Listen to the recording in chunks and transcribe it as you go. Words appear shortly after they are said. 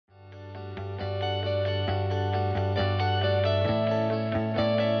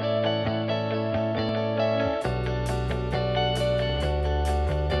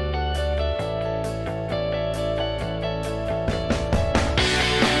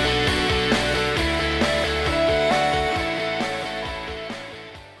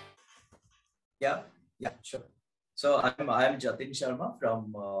I'm Jatin Sharma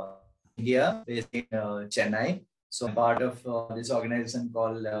from India, based in Chennai. So I'm part of this organization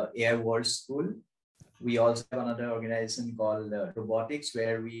called AI World School. We also have another organization called Robotics,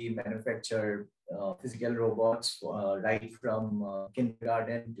 where we manufacture physical robots right from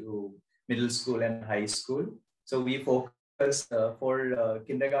kindergarten to middle school and high school. So we focus for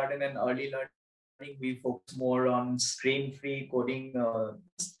kindergarten and early learning. We focus more on screen-free coding,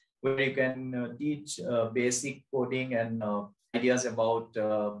 where you can teach basic coding and ideas about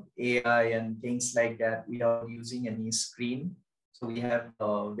AI and things like that without using any screen. So we have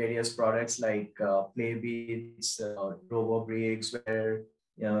various products like Playbits, RoboBricks, where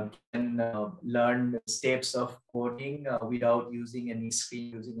you can learn steps of coding without using any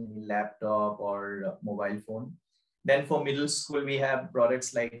screen, using any laptop or mobile phone. Then for middle school, we have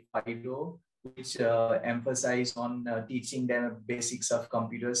products like Fido, which emphasize on teaching them basics of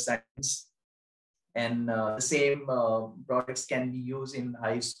computer science. And the same products can be used in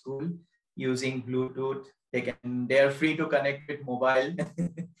high school using Bluetooth. They're free to connect with mobile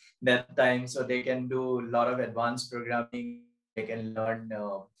that time, so they can do a lot of advanced programming. They can learn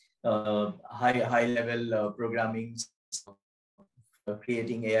high level programming,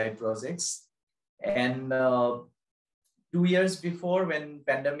 creating AI projects. And 2 years before, when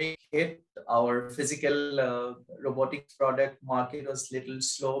pandemic hit, our physical robotics product market was little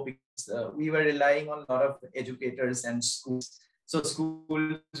slow because we were relying on a lot of educators and schools. So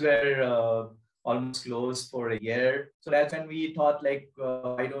schools were almost closed for a year. So that's when we thought, like,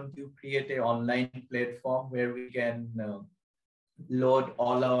 why don't you create an online platform where we can load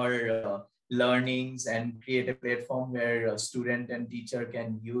all our learnings and create a platform where a student and teacher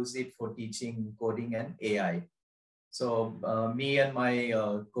can use it for teaching coding and AI. So me and my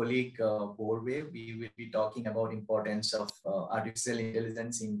colleague Borve, we will be talking about importance of artificial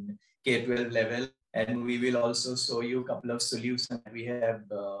intelligence in K-12 level, and we will also show you a couple of solutions we have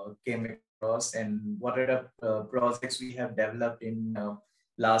came across and what are the projects we have developed in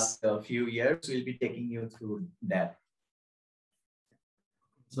last few years. We'll be taking you through that.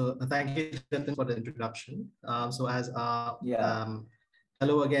 So thank you, Jatin, for the introduction.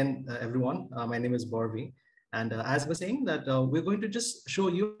 Hello again, everyone. My name is Borve. And as we're saying that we're going to just show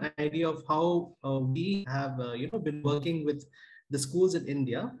you an idea of how we have been working with the schools in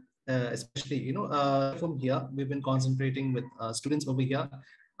India, especially from here. We've been concentrating with students over here,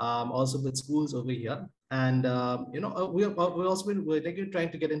 also with schools over here, and we're also been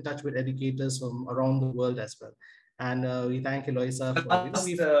trying to get in touch with educators from around the world as well. And we thank Eloisa for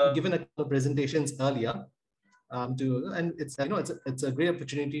we've given a couple of presentations earlier. And it's a great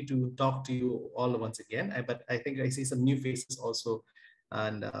opportunity to talk to you all once again. But I think I see some new faces also,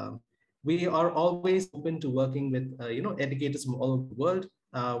 and we are always open to working with educators from all over the world.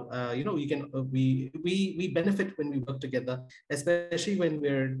 We benefit when we work together, especially when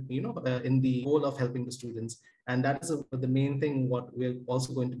we're in the goal of helping the students, and that is the main thing what we're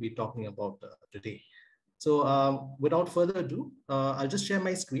also going to be talking about today. So without further ado, I'll just share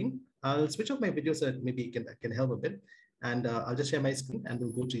my screen. I'll switch off my video so that maybe it can help a bit. And I'll just share my screen and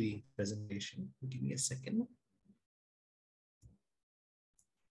we'll go to the presentation. Give me a second.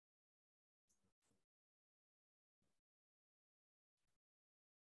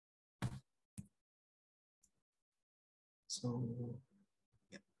 So,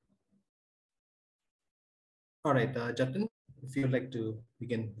 yeah. All right, Jatin, if you'd like to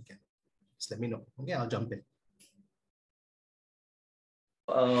begin, you can just let me know. Okay, I'll jump in.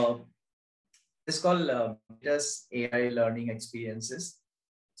 It's called AI learning experiences.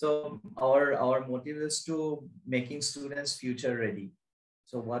 So our motive is to making students future ready.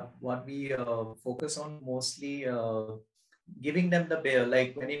 So what we focus on mostly giving them the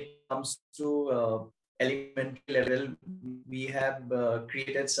like when it comes to elementary level, we have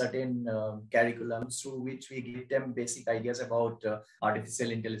created certain curriculums through which we give them basic ideas about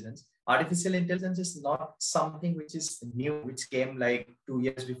artificial intelligence. Artificial intelligence is not something which is new, which came like 2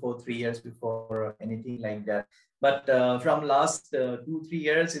 years before, 3 years before, or anything like that. But from last 2-3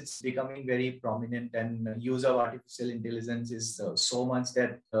 years, it's becoming very prominent, and use of artificial intelligence is so much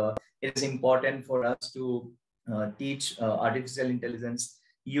that it is important for us to teach artificial intelligence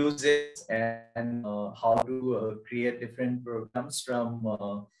uses and how to create different programs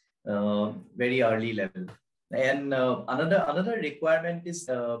from very early level. And another requirement is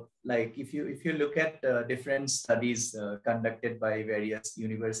like if you look at different studies conducted by various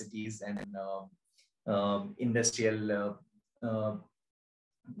universities and industrial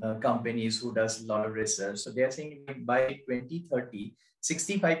companies who does a lot of research. So they're saying by 2030,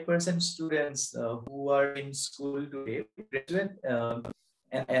 65% students who are in school today graduate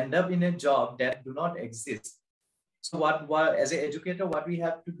and end up in a job that do not exist So what as an educator, what we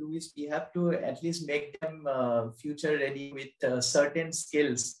have to do is we have to at least make them future ready with certain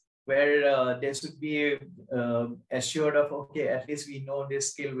skills where they should be assured of, okay, at least we know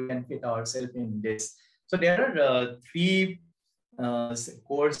this skill, we can fit ourselves in this. So there are three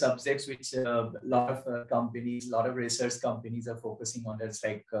core subjects which a lot of companies, a lot of research companies are focusing on. That's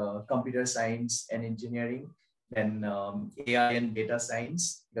like computer science and engineering, then AI and data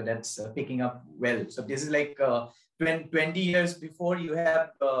science. That's picking up well. So this is like 20 years before, you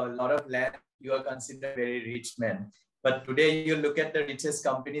have a lot of land, you are considered a very rich man. But today you look at the richest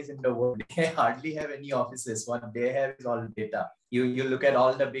companies in the world, they hardly have any offices. What they have is all data. You look at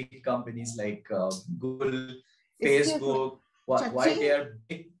all the big companies like Google, Facebook, why they are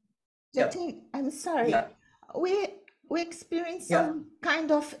big. Jatin, I'm sorry. Yeah. We experience some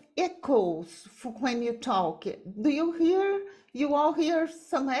kind of echoes when you talk. Do you all hear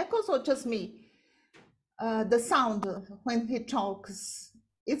some echoes, or just me? The sound when he talks.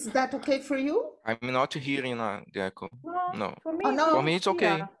 Is that okay for you? I'm not hearing the echo. No. For me, no. For me, it's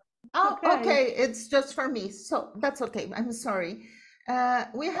okay. Oh, okay. It's just for me. So that's okay. I'm sorry.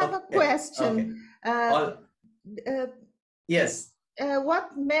 We have a question. Yes.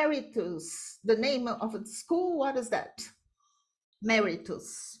 What Meritus, the name of the school, what is that?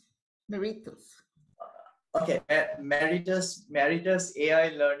 Meritus. Okay, Meritus AI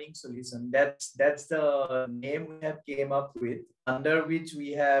Learning Solution. That's the name we have came up with, under which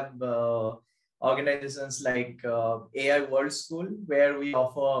we have organizations like AI World School, where we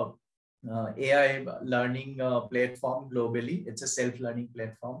offer AI learning platform globally. It's a self-learning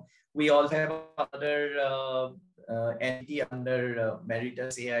platform. We also have another entity under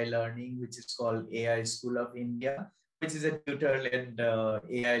Meritus AI Learning, which is called AI School of India, which is a tutor-led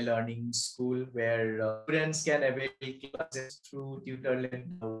AI learning school where students can avail classes through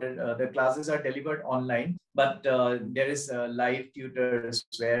tutor-led. The classes are delivered online, but there is live tutors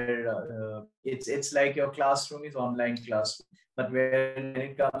where it's like your classroom is online classroom. But when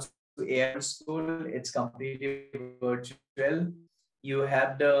it comes to AI school, it's completely virtual. You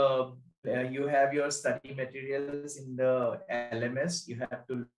have your study materials in the LMS. You have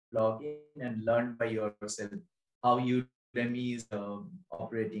to log in and learn by yourself how Udemy is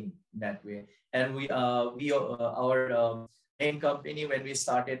operating that way. And our main company, when we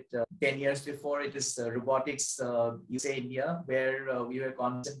started 10 years before, it is Robotics USA India, where we were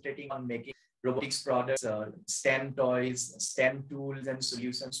concentrating on making robotics products, STEM toys, STEM tools and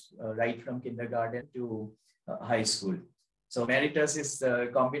solutions right from kindergarten to high school. So Meritus is a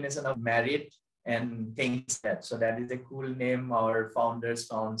combination of merit and things that. So that is a cool name our founders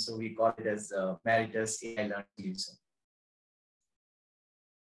found. So we call it as Meritus AI Learning Solution.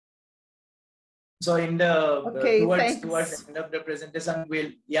 So in the towards end of the presentation,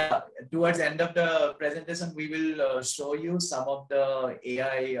 towards end of the presentation, we will show you some of the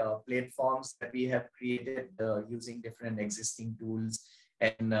AI platforms that we have created using different existing tools,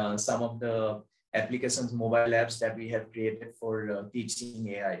 and some of the applications, mobile apps that we have created for teaching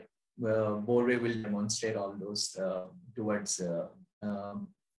AI. Borve will demonstrate all those towards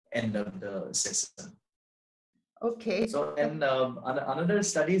end of the session. Okay. So and another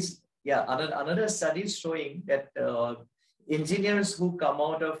studies. Yeah, another study is showing that engineers who come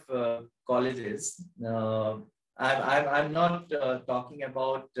out of colleges, I'm not talking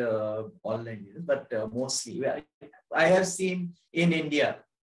about all engineers, but mostly I have seen in India.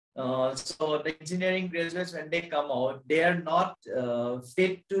 So the engineering graduates, when they come out, they are not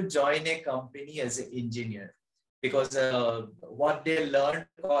fit to join a company as an engineer, because what they learn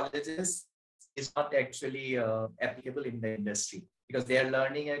in colleges is not actually applicable in the industry, because they are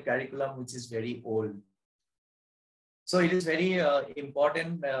learning a curriculum which is very old. So it is very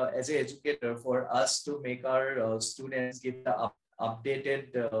important as an educator for us to make our students give the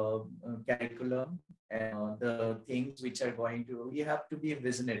updated curriculum and the things which are going to, we have to be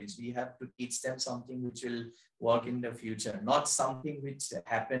visionaries. We have to teach them something which will work in the future, not something which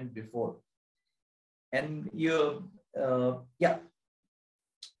happened before. And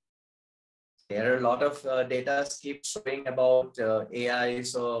there are a lot of data keep showing about AI.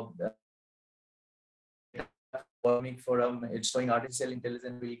 So Forum, it's showing artificial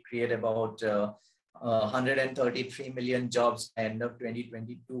intelligence will create about 133 million jobs by end of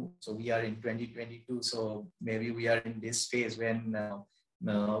 2022. So we are in 2022. So maybe we are in this phase when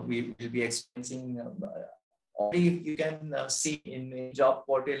we will be experiencing already you can see in job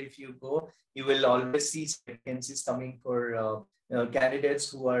portal, if you go, you will always see vacancies coming for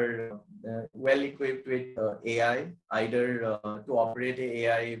candidates who are well equipped with AI, either to operate a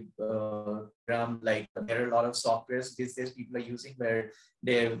AI program. Like there are a lot of softwares these days people are using where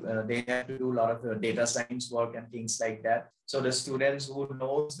they have to do a lot of data science work and things like that. So the students who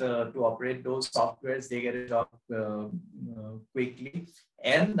knows to operate those softwares, they get a job quickly.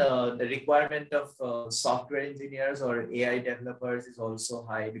 And the requirement of software engineers or AI developers is also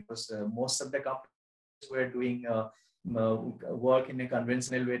high, because most of the companies who are doing work in a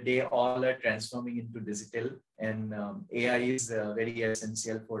conventional way, they all are transforming into digital, and AI is very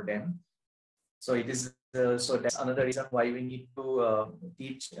essential for them. So it is so that's another reason why we need to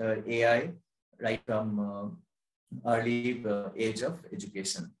teach AI right from early age of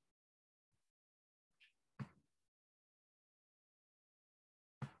education.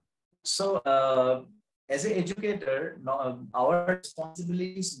 So as an educator, our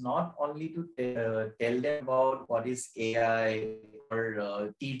responsibility is not only to tell them about what is AI,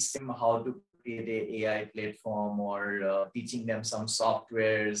 or teach them how to create an AI platform, or teaching them some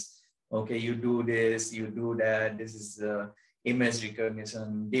softwares. Okay, you do this, you do that. This is image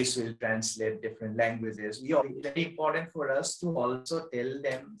recognition. This will translate different languages. It's very important for us to also tell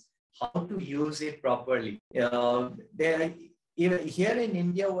them how to use it properly. Even here in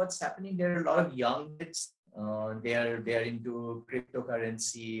India, what's happening? There are a lot of young kids. They are into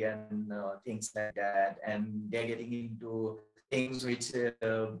cryptocurrency and things like that, and they're getting into things which they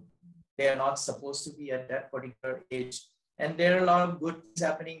are not supposed to be at that particular age. And there are a lot of good things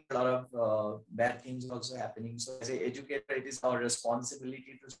happening, a lot of bad things also happening. So as an educator, it is our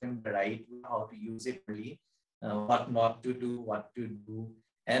responsibility to spend the right way, how to use it really, what not to do, what to do.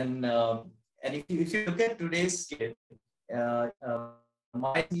 And if you look at today's kid,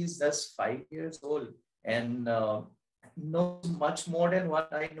 my is just 5 years old and knows much more than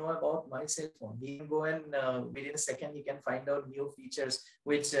what I know about my cell phone. He can go and within a second he can find out new features,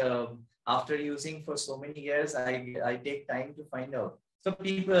 which after using for so many years, I take time to find out. So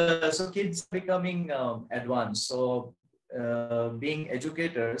kids becoming advanced. So being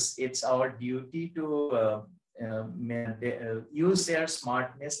educators, it's our duty to use their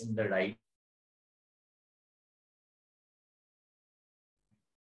smartness in the right.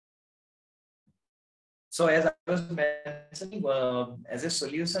 So as I was mentioning, as a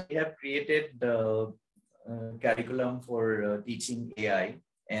solution, we have created the curriculum for teaching AI.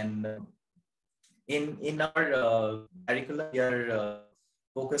 And in our curriculum, we are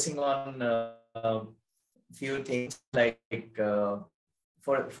focusing on few things like,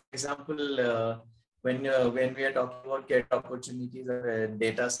 for example, when we are talking about career opportunities of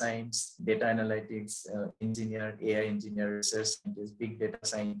data science, data analytics, engineer, AI engineer, research scientist, big data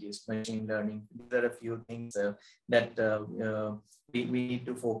scientist, machine learning, these are a few things that we need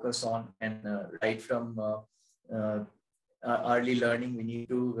to focus on. And right from early learning, we need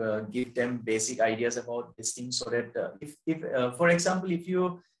to give them basic ideas about this thing, so that if for example, if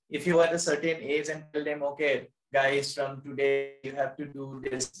you are at a certain age and tell them, okay, guys, from today you have to do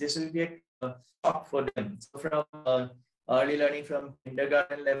this will be a shock for them. So from early learning, from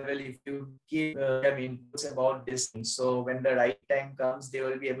kindergarten level, if you give them inputs about this thing, so when the right time comes, they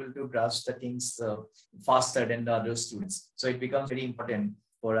will be able to grasp the things faster than the other students. So it becomes very important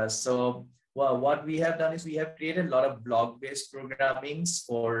for us. So what we have done is we have created a lot of blog-based programmings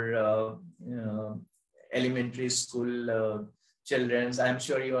for elementary school children. I'm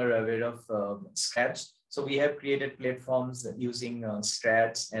sure you are aware of Scratch. So we have created platforms using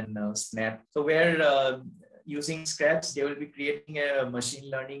Scratch and Snap. So where using Scratch, they will be creating a machine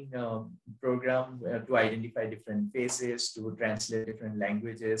learning program to identify different faces, to translate different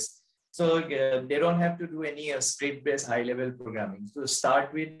languages. So they don't have to do any script-based high-level programming. So to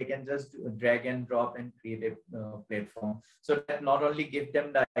start with, they can just drag and drop and create a platform. So that not only give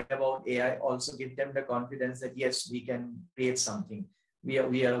them the idea about AI, also give them the confidence that yes, we can create something. We are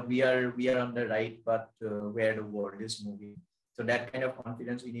on the right path where the world is moving. So that kind of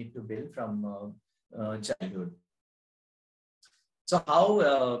confidence we need to build from childhood. So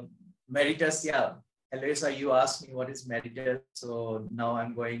how Meritus? Yeah. Elisa, you asked me what is Meritus, so now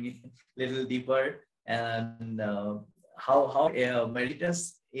I'm going a little deeper. And how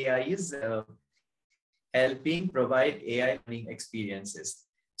Meritus AI is helping provide AI learning experiences.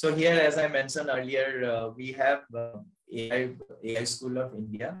 So here, as I mentioned earlier, we have AI School of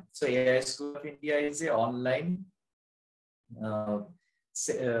India. So AI School of India is an online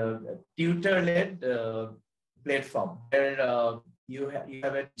tutor-led platform where you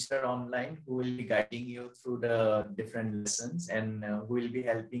have a teacher online who will be guiding you through the different lessons, and who will be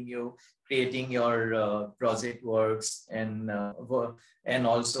helping you creating your project works, and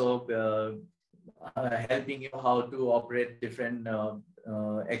also helping you how to operate different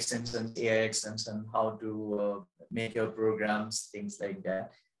extensions, AI extension, how to make your programs, things like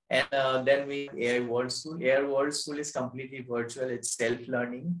that. And then we have AI World School. AI World School is completely virtual. It's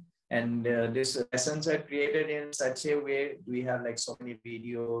self-learning. And these lessons are created in such a way. We have like so many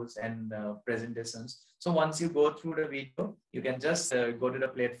videos and presentations. So once you go through the video, you can just go to the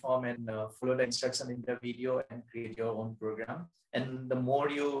platform and follow the instruction in the video and create your own program. And the more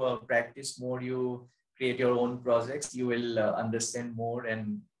you practice, more you create your own projects, you will understand more.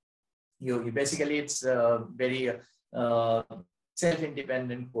 And you basically, it's a very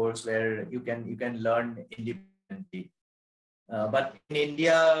self-independent course where you can learn independently. But in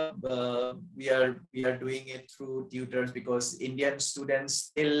India, we are doing it through tutors, because Indian students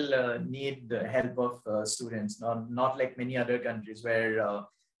still need the help of students, not like many other countries where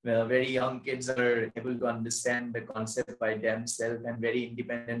very young kids are able to understand the concept by themselves and very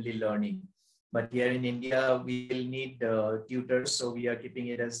independently learning. But here in India, we will need tutors, so we are keeping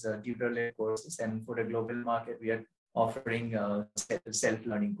it as tutor-led courses. And for the global market, we are offering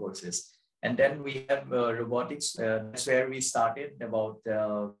self-learning courses. And then we have robotics. That's where we started about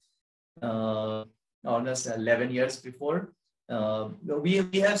almost 11 years before.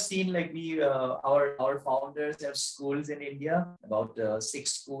 We have seen like our founders have schools in India, about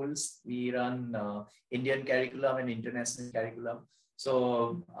 6 schools. We run Indian curriculum and international curriculum.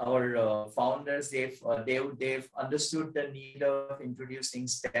 So our founders, they've understood the need of introducing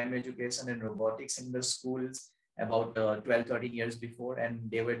STEM education and robotics in the schools about 12, 13 years before, and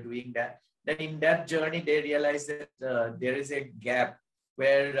they were doing that. Then in that journey, they realized that there is a gap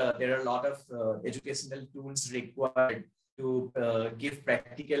where there are a lot of educational tools required to give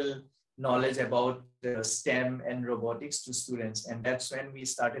practical knowledge about STEM and robotics to students. And that's when we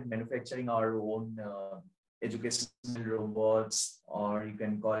started manufacturing our own educational robots, or you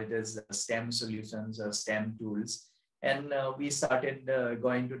can call it as STEM solutions or STEM tools. And we started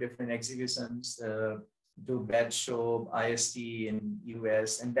going to different exhibitions, to Bat Show, IST in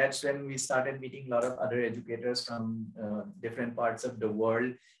US. And that's when we started meeting a lot of other educators from different parts of the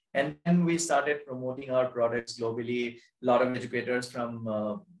world. And then we started promoting our products globally. A lot of educators from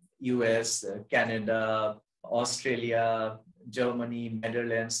US, Canada, Australia, Germany,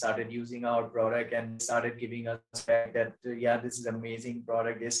 Netherlands started using our product and started giving us back that, yeah, this is amazing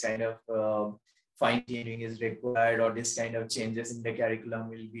product. This kind of fine tuning is required, or this kind of changes in the curriculum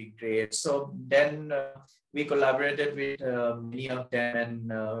will be great. So then we collaborated with many of them,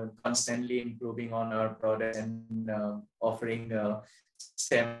 and constantly improving on our product and offering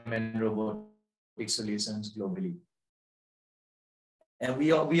STEM and robotic solutions globally. And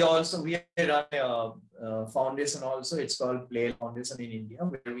we run a foundation also. It's called Play Foundation in India,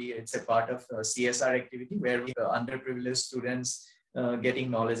 where it's a part of CSR activity, where we underprivileged students getting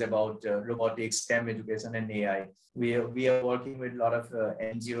knowledge about robotics, STEM education, and AI. We are working with a lot of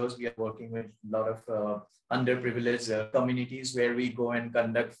NGOs. We are working with a lot of underprivileged communities, where we go and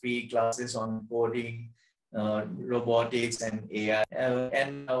conduct free classes on coding, robotics, and AI.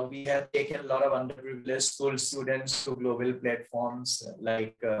 And we have taken a lot of underprivileged school students to global platforms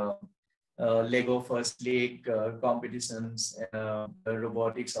like Lego First League competitions,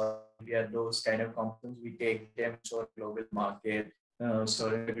 robotics, those kind of competitions. We take them to a global market, so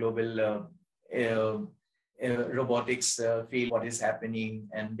the global robotics field, what is happening,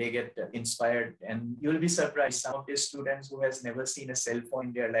 and they get inspired. And you'll be surprised, some of these students who has never seen a cell phone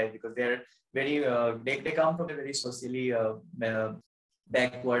in their life, because they're very they come from a very socially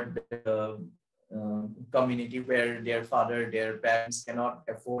backward community, where their parents cannot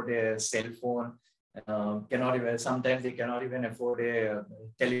afford a cell phone, sometimes they cannot even afford a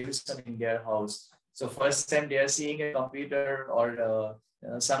television in their house. So first time they are seeing a computer or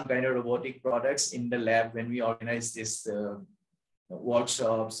some kind of robotic products in the lab when we organize this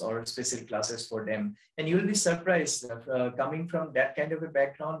workshops or special classes for them. And you'll be surprised, coming from that kind of a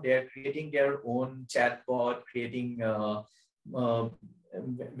background, they're creating their own chatbot, creating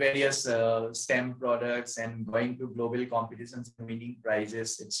various STEM products, and going to global competitions and winning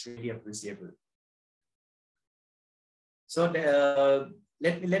prizes. It's really appreciable. So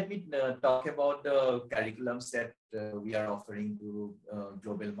let me talk about the curriculums that we are offering to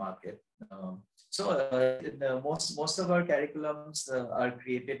global market. Most of our curriculums are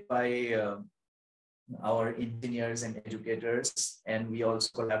created by our engineers and educators, and we also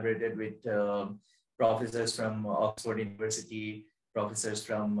collaborated with professors from Oxford University, professors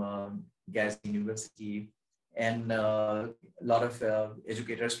from Glasgow University, and a lot of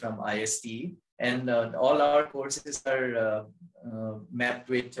educators from IST. And all our courses are mapped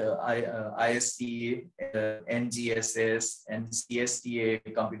with IST, NGSS, and CSTA,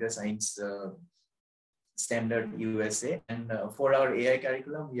 Computer Science Standard USA. And for our AI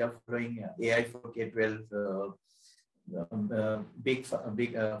curriculum, we are following AI for K-12,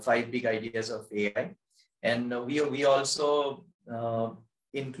 five big ideas of AI. And we also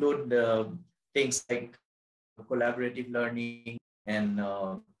include things like collaborative learning and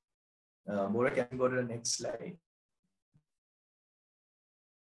Bora, can you go to the next slide?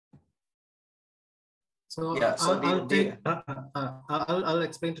 So yeah, so I'll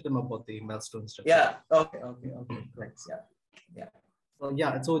explain to them about the milestone structure. Yeah. Okay. Thanks. Yeah.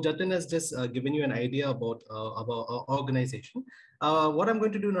 So Jatin has just given you an idea about our organization. What I'm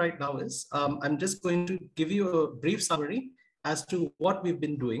going to do right now is I'm just going to give you a brief summary as to what we've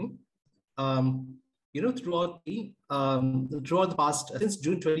been doing. Throughout the past, since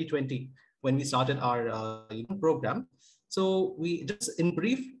June 2020, when we started our program. So we just in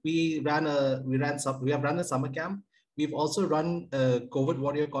brief, we have run a summer camp. We've also run a COVID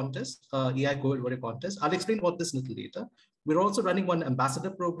Warrior contest, AI COVID Warrior contest. I'll explain about this a little later. We're also running one ambassador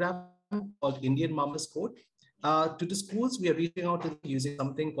program called Indian Mama's Code. To the schools, we are reaching out to them using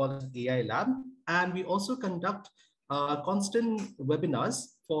something called AI Lab, and we also conduct constant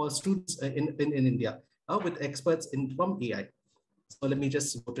webinars for students in India with experts from AI. So let me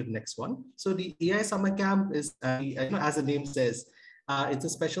just go to the next one. So the AI summer camp is, as the name says, it's a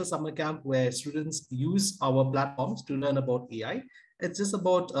special summer camp where students use our platforms to learn about AI. It's just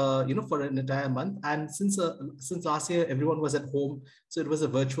about, for an entire month. And since last year, everyone was at home. So it was a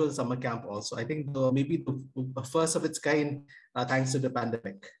virtual summer camp also. I think maybe the first of its kind, thanks to the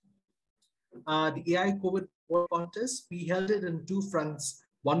pandemic. The AI COVID contest, we held it in two fronts.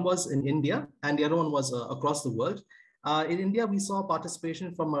 One was in India and the other one was across the world. In India, we saw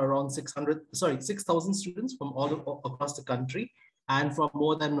participation from around 6,000 students from all across the country and from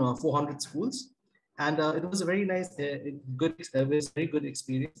more than 400 schools. And it was a very nice, very good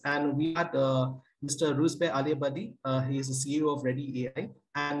experience. And we had Mr. Rusbe Aliabadi, he is the CEO of Ready AI.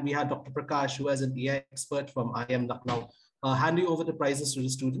 And we had Dr. Prakash, who is an AI expert from IIM Lucknow, handing over the prizes to the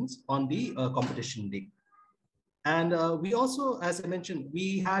students on the competition day. And we also, as I mentioned,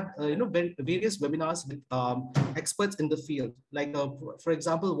 we had various webinars with experts in the field. Like, for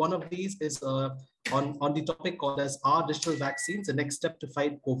example, one of these is on the topic called as "Are digital vaccines the next step to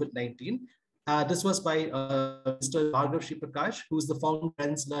fight COVID-19?" This was by Mr. Bhargav Prakash, who is the founder of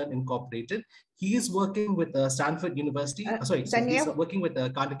Friends Learn Incorporated. He is working with Stanford University. He's working with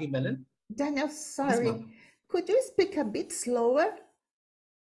Carnegie Mellon. Daniel, sorry, could you speak a bit slower?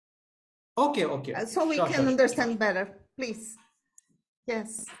 Okay. So we can understand better, please.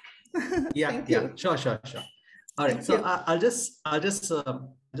 Yes. Yeah. Sure. All right. So I'll just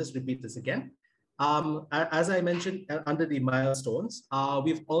repeat this again. As I mentioned under the milestones,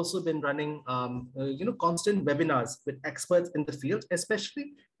 we've also been running constant webinars with experts in the field,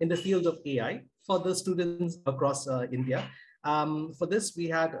 especially in the field of AI for the students across India. For this, we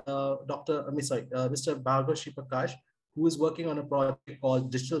had Mr. Bhargav Prakash, who is working on a project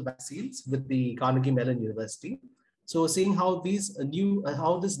called Digital Vaccines with the Carnegie Mellon University. So seeing how this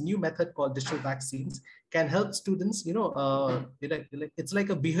new method called digital vaccines can help students, it's like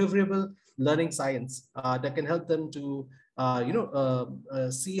a behavioral learning science that can help them to,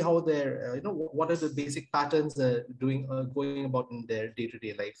 see how their, what are the basic patterns going about in their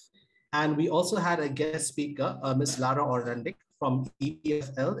day-to-day life. And we also had a guest speaker, Ms. Lara Orlandik from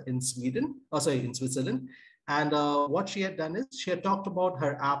EPFL in Switzerland. And what she had done is she had talked about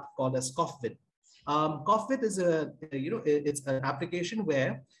her app called as CoughVid. CoughVid is it's an application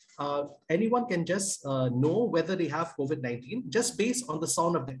where anyone can just know whether they have COVID-19 just based on the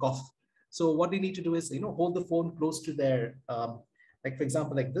sound of the cough. So what they need to do is, hold the phone close to their, like for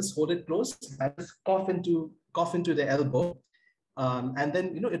example, like this, hold it close and cough into their elbow. And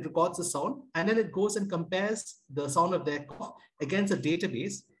then, it records the sound and then it goes and compares the sound of their cough against a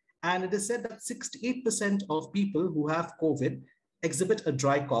database. And it is said that 68% of people who have COVID exhibit a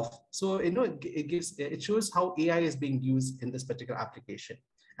dry cough. So, it shows how AI is being used in this particular application.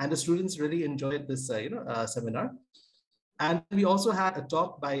 And the students really enjoyed this, seminar. And we also had a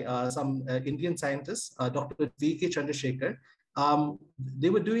talk by some Indian scientists, Dr. V.K. Chandrasekhar.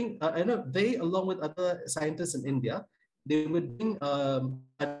 They were doing, they, along with other scientists in India, they were doing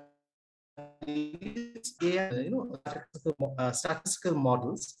statistical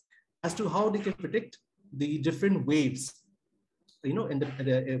models as to how they can predict the different waves,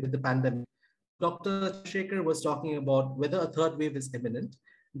 with the pandemic. Dr. Shekhar was talking about whether a third wave is imminent.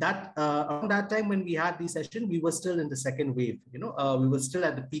 That around that time when we had the session, we were still in the second wave. We were still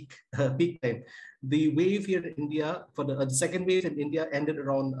at the peak peak time. The wave here in India for the second wave in India ended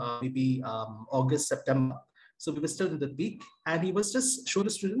around maybe August, September. So we were still in the peak, and he was just showing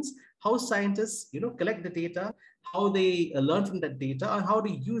the students how scientists, collect the data, how they learn from that data, and how to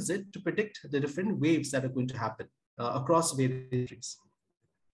use it to predict the different waves that are going to happen across various countries.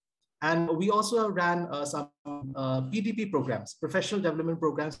 And we also ran some PDP programs, professional development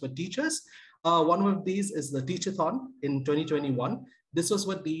programs for teachers. One of these is the Teachathon in 2021. This was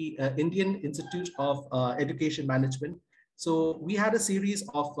what the Indian Institute of Education Management. So we had a series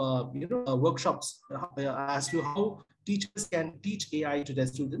of workshops as to how teachers can teach AI to their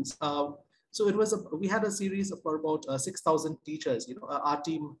students. So we had a series for about 6,000 teachers. Our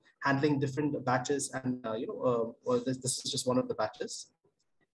team handling different batches, and this is just one of the batches.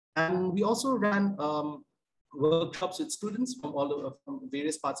 And we also ran workshops with students from all over, from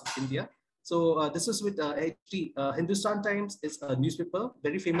various parts of India. So this is with HT. Hindustan Times is a newspaper,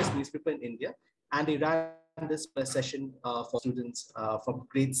 very famous newspaper in India. And they ran this session for students from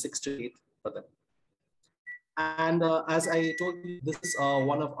grade 6 to 8 for them. And as I told you, this is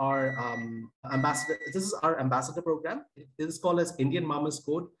one of our ambassador. This is our ambassador program. It is called as Indian Mama's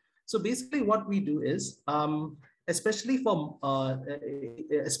Code. So basically, what we do is, especially for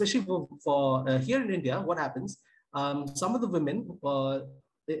here in India, what happens? Some of the women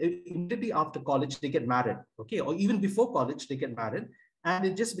immediately after college they get married, okay, or even before college they get married, and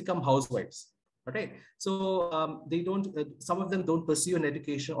they just become housewives. Okay, so they don't. Some of them don't pursue an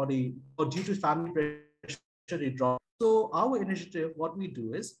education, or due to family pressure they drop. So our initiative, what we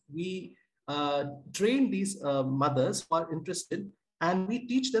do is we train these mothers who are interested, and we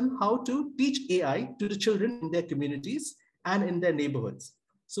teach them how to teach AI to the children in their communities and in their neighborhoods.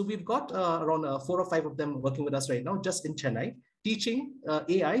 So we've got around 4 or 5 of them working with us right now, just in Chennai, teaching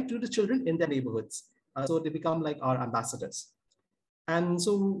AI to the children in their neighborhoods. So they become like our ambassadors. And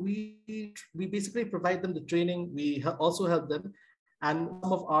so we basically provide them the training. We also help them. And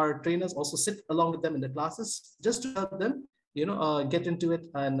some of our trainers also sit along with them in the classes just to help them, get into it,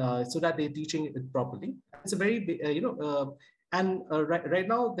 and so that they're teaching it properly. It's a very, right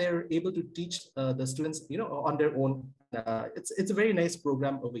now they're able to teach the students, on their own. It's a very nice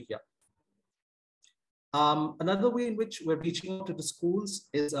program over here. Another way in which we're reaching out to the schools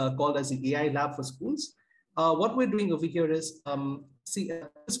is called as the AI Lab for Schools. What we're doing over here is,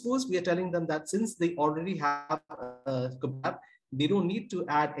 schools, we are telling them that since they already have a lab, they don't need to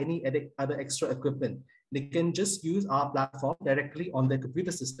add any other extra equipment. They can just use our platform directly on their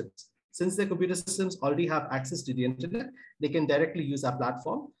computer systems. Since their computer systems already have access to the internet, they can directly use our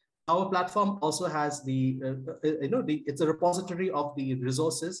platform. Our platform also has it's a repository of the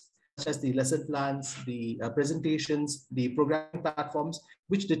resources, such as the lesson plans, the presentations, the programming platforms,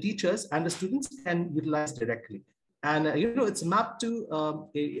 which the teachers and the students can utilize directly. And it's mapped to an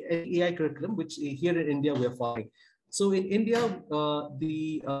AI curriculum, which here in India we are following. So in India,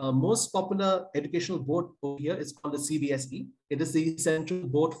 the most popular educational board over here is called the CBSE. It is the Central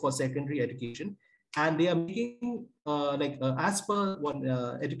Board for Secondary Education, and they are making as per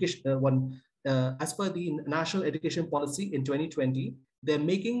as per the National Education Policy in 2020, they're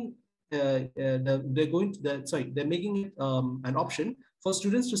making they're making it an option for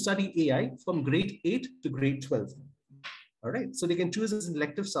students to study AI from grade 8 to grade 12. All right, so they can choose as an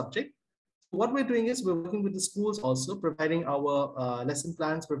elective subject. What we're doing is we're working with the schools, also providing our lesson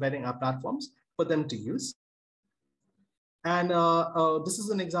plans, providing our platforms for them to use. And this is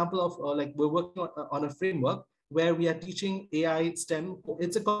an example of we're working on a framework where we are teaching AI STEM.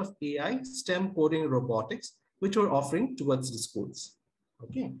 It's a kind of AI STEM coding robotics, which we're offering towards the schools.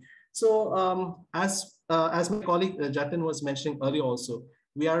 Okay, so as my colleague Jatin was mentioning earlier, also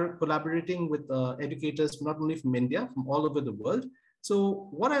we are collaborating with educators not only from India, from all over the world. So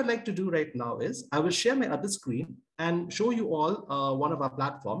what I'd like to do right now is I will share my other screen and show you all one of our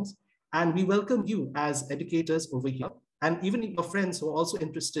platforms. And we welcome you as educators over here, and even your friends who are also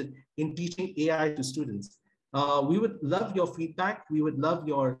interested in teaching AI to students. We would love your feedback. We would love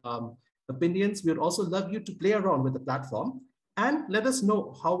your opinions. We would also love you to play around with the platform and let us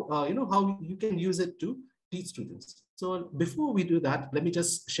know how how you can use it to teach students. So before we do that, let me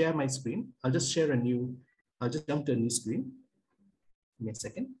just share my screen. I'll just jump to a new screen. Give me a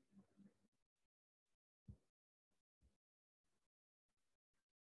second.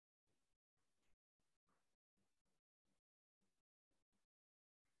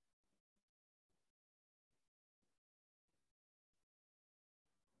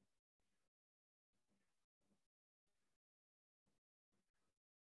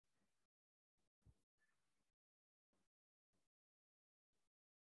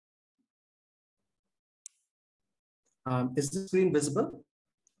 Is the screen visible?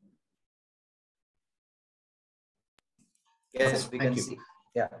 Yes, we can see.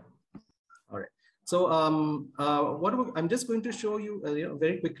 Yeah. All right. So I'm just going to show you,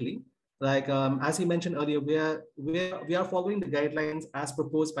 very quickly. Like as he mentioned earlier, we are following the guidelines as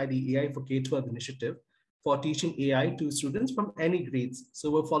proposed by the AI for K-12 initiative for teaching AI to students from any grades.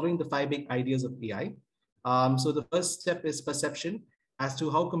 So we're following the 5 big ideas of AI. So the first step is perception, as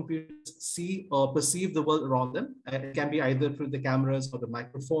to how computers see or perceive the world around them. It can be either through the cameras or the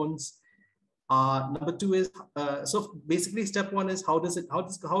microphones. Number two is, so basically step one is how do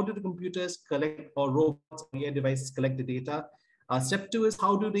the computers collect, or robots or AI devices collect the data? Step two is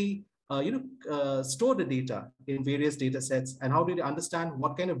how do they store the data in various data sets, and how do they understand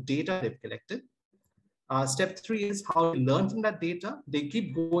what kind of data they've collected? Step three is how they learn from that data. They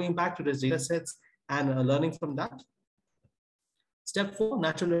keep going back to those data sets and learning from that. Step four,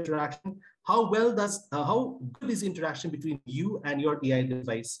 natural interaction. How good is the interaction between you and your AI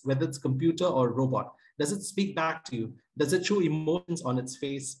device, whether it's computer or robot? Does it speak back to you? Does it show emotions on its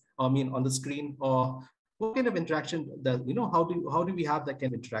face? On the screen? Or what kind of interaction does, how do we have that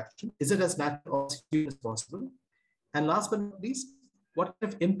kind of interaction? Is it as natural or as possible? And last but not least, what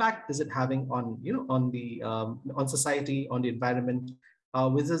kind of impact is it having on, on society, on the environment,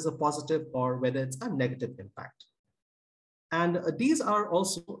 whether it's a positive or whether it's a negative impact? And these are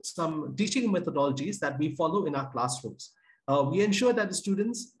also some teaching methodologies that we follow in our classrooms. We ensure that the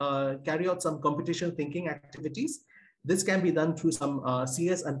students carry out some computational thinking activities. This can be done through some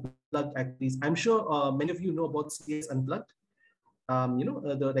CS Unplugged activities. I'm sure many of you know about CS Unplugged.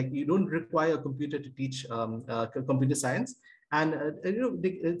 You don't require a computer to teach computer science. And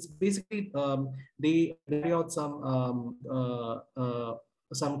it's basically they carry out some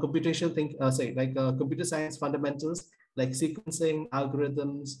computational computer science fundamentals, like sequencing,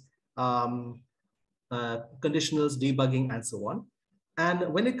 algorithms, conditionals, debugging, and so on.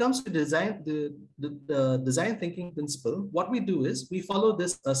 And when it comes to design, the design thinking principle, what we do is we follow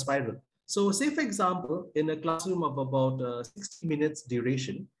this spiral. So say, for example, in a classroom of about 60 minutes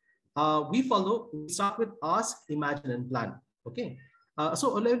duration, we start with ask, imagine, and plan. Okay.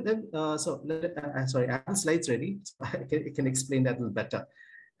 Sorry, I have the slides ready. So I can explain that a little better.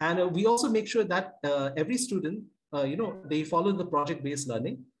 And we also make sure that every student, they follow the project-based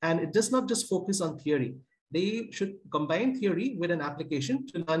learning, and it does not just focus on theory. They should combine theory with an application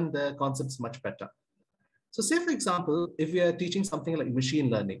to learn the concepts much better. So say, for example, if we are teaching something like machine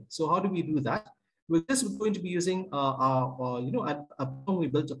learning, so how do we do that? We're just going to be using a platform we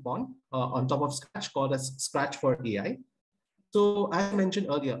built upon on top of Scratch, called as Scratch for AI. So as I mentioned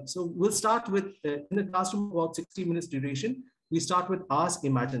earlier, so we'll start with, in the classroom, about 60 minutes duration, we start with ask,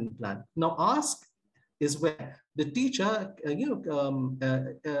 imagine, plan. Now ask is where the teacher,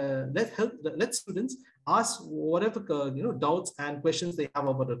 let students ask whatever doubts and questions they have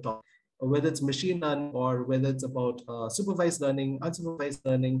about the topic, whether it's machine learning or whether it's about supervised learning, unsupervised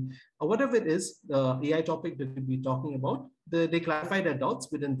learning, or whatever it is, the AI topic that we'll be talking about, they clarify their doubts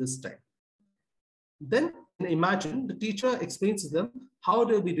within this time. Then imagine the teacher explains to them how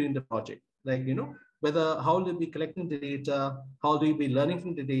they'll be doing the project, like, how they'll be collecting the data, how they'll be learning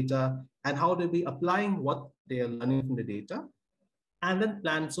from the data, and how they'll be applying what they are learning from the data. And then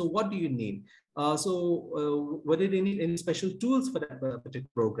plan, so what do you need? Whether they need any special tools for that particular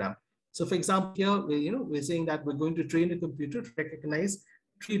program. So for example, here, we're saying that we're going to train the computer to recognize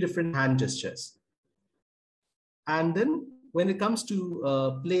 3 different hand gestures. And then when it comes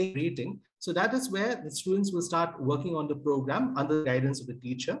to play rating, so that is where the students will start working on the program under the guidance of the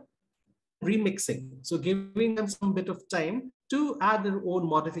teacher. Remixing, so giving them some bit of time to add their own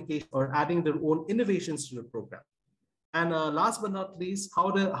modification or adding their own innovations to the program. And last but not least, how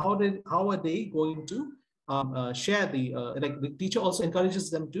are they going to share the teacher also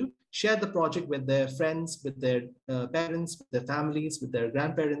encourages them to share the project with their friends, with their parents, with their families, with their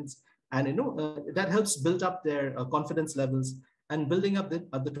grandparents, and that helps build up their confidence levels and building up the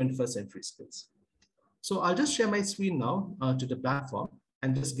 21st century skills. So I'll just share my screen now to the platform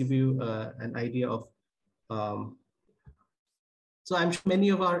and just give you an idea of. So I'm sure many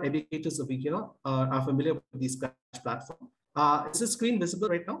of our educators over here are familiar with the Scratch platform. Is the screen visible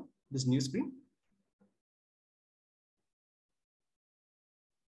right now? This new screen?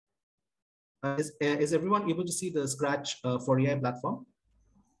 Is everyone able to see the Scratch for AI platform?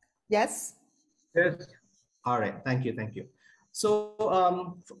 Yes. Yes. All right. Thank you. Thank you. So,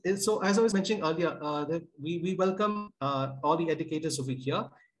 so as I was mentioning earlier, we welcome all the educators over here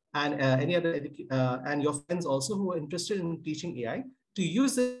and any other and your friends also who are interested in teaching AI to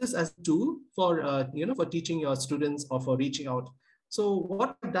use this as a tool for for teaching your students or for reaching out So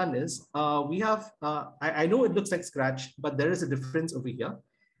what I've done is we have, I know it looks like Scratch, but there is a difference over here.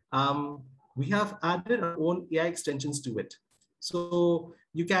 We have added our own AI extensions to it. So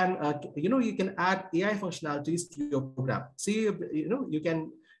you can, you can add AI functionalities to your program. See, you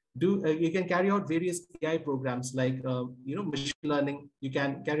can carry out various AI programs like, machine learning. You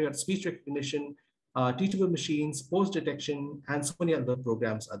can carry out speech recognition, teachable machines, post detection, and so many other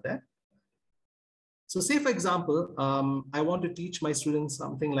programs are there. So say, for example, I want to teach my students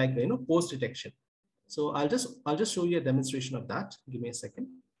something like, post detection. So I'll just show you a demonstration of that. Give me a second.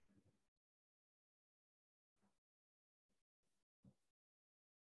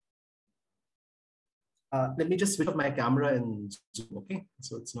 Let me just switch up my camera and Zoom, okay?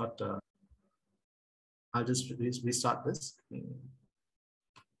 So it's not, I'll just restart this.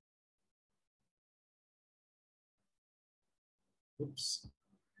 Oops.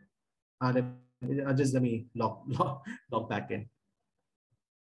 Just let me log back in.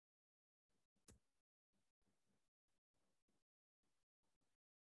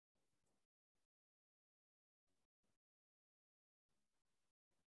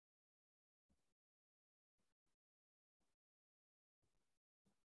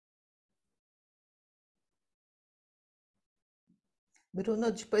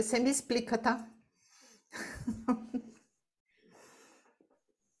 Bruno, depois você me explica, tá?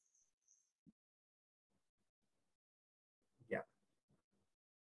 Yeah.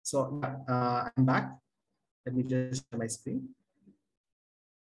 So I'm back. Let me just share my screen.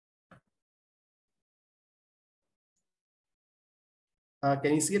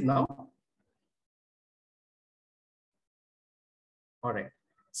 Can you see it now? All right.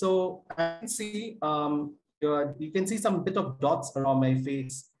 So I can see, you can see some bit of dots around my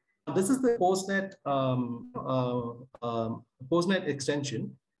face. This is the Postnet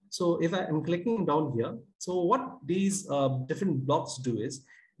extension. So if I am clicking down here, so what these different blocks do is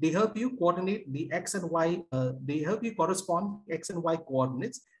they help you coordinate the X and Y, they help you correspond X and Y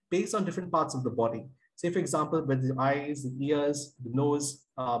coordinates based on different parts of the body. Say, for example, with the eyes, the ears, the nose,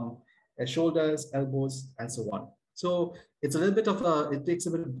 shoulders, elbows, and so on. So it's a little bit of it takes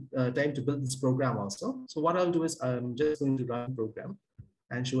a bit of time to build this program also. So what I'll do is I'm just going to run the program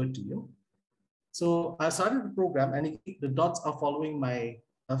and show it to you. So I started the program and the dots are following my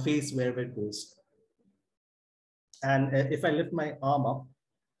face wherever it goes. And if I lift my arm up,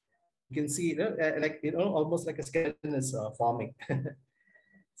 you can see, almost like a skeleton is forming.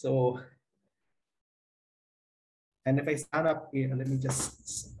 So, and if I stand up here, let me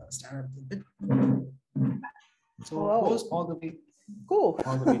just stand up a bit. So it goes all the way, cool.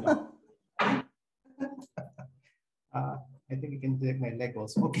 all the way down. I think you can take my leg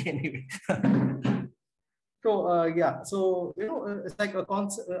also. Okay, anyway. So yeah, so it's like a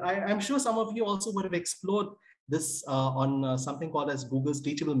concept. I'm sure some of you also would have explored this on something called as Google's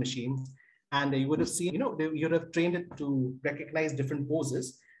Teachable Machines, and you would have seen, you would have trained it to recognize different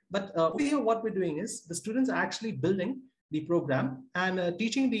poses. But over here, what we're doing is the students are actually building the program and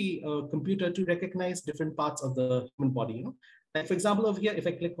teaching the computer to recognize different parts of the human body. Like for example, over here, if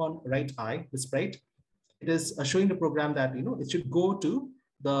I click on right eye, the sprite, it is showing the program that it should go to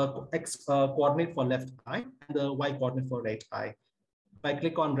the X coordinate for left eye and the Y coordinate for right eye. If I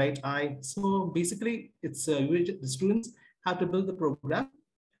click on right eye, so basically it's the students have to build the program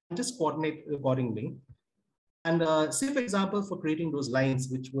and just coordinate accordingly. And say, for example, for creating those lines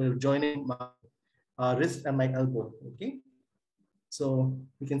which will joining my wrist and my elbow, okay? So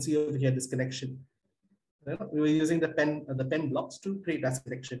you can see over here this connection. We were using the pen blocks to create that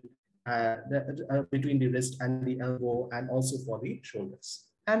connection between the wrist and the elbow and also for the shoulders.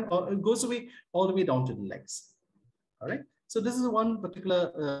 And it goes away all the way down to the legs. All right. So this is one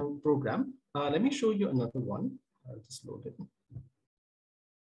particular program. Let me show you another one. I'll just load it.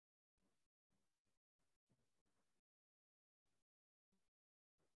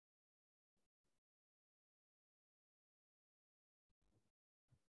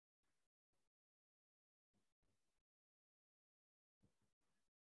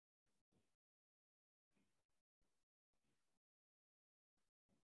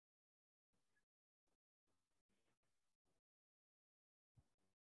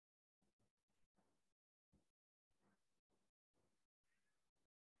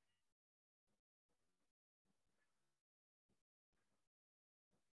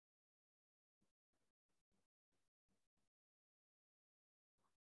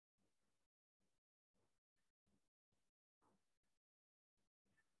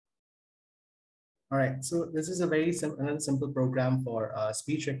 All right, so this is a very another simple program for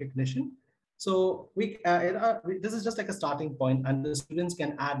speech recognition. So this is just like a starting point, and the students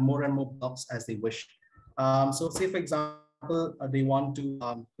can add more and more blocks as they wish. So say, for example, example, they want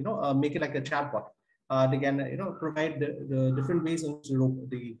to, make it like a chatbot. They can, provide the different ways in which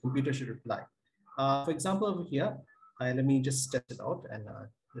the computer should reply. For example, over here, let me just test it out and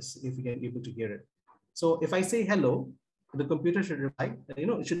just see if you can able to hear it. So if I say hello, the computer should reply,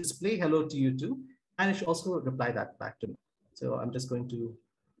 it should display hello to you too, and it should also reply that back to me. So I'm just going to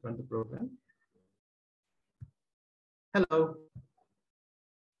run the program. Hello.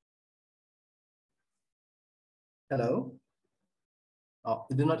 Hello. Oh,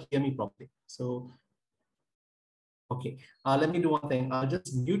 it did not hear me properly. So, okay, let me do one thing. I'll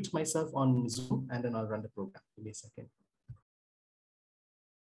just mute myself on Zoom and then I'll run the program. Give me a second.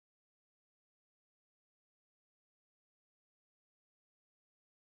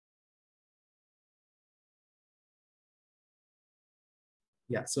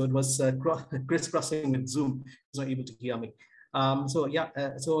 Yeah, so it was crisscrossing with Zoom. It's not able to hear me. So yeah,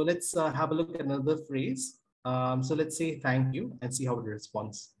 so let's have a look at another phrase. So let's say thank you and see how it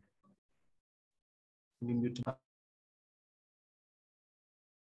responds. Let me mute.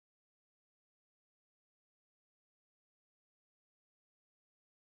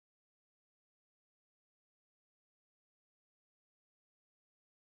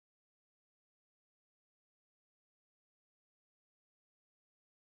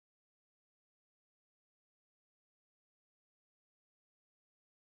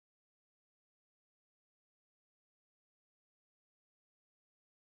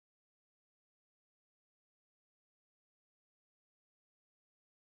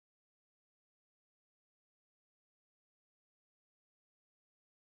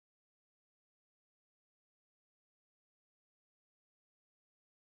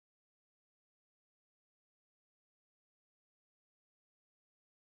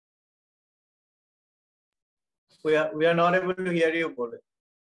 We are not able to hear you, Borve.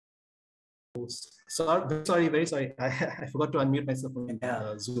 Sorry, very sorry. I forgot to unmute myself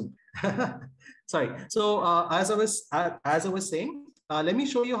on Zoom. Sorry. So as I was saying, let me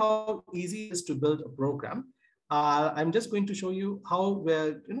show you how easy it is to build a program. I'm just going to show you how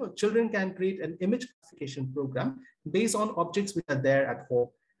children can create an image classification program based on objects which are there at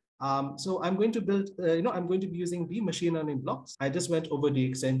home. So I'm going to build, I'm going to be using the machine learning blocks. I just went over the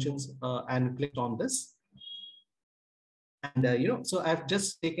extensions and clicked on this. And so I've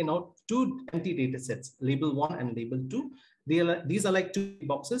just taken out two empty data sets, label 1 and label 2. These are like two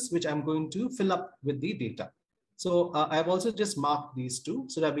boxes which I'm going to fill up with the data. So I've also just marked these two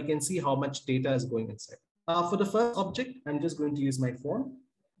so that we can see how much data is going inside. For the first object, I'm just going to use my phone,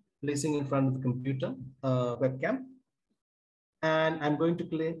 placing in front of the computer webcam. And I'm going to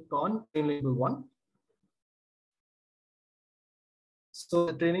click on label 1. So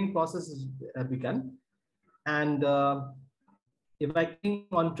the training process is begun. And if I click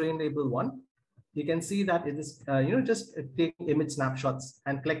on train label 1, you can see that it is just taking image snapshots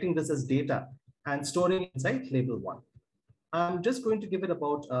and collecting this as data and storing inside label 1. I'm just going to give it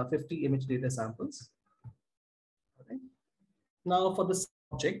about 50 image data samples. Okay. Now for this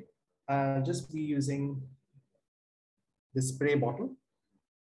object, I'll just be using this spray bottle.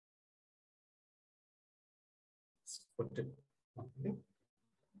 Let's put it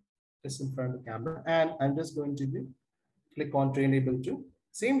just in front of the camera, and I'm just going to click on train label 2.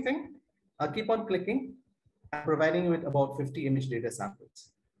 Same thing. I'll keep on clicking and providing you with about 50 image data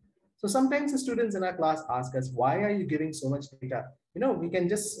samples. So sometimes the students in our class ask us, why are you giving so much data? We can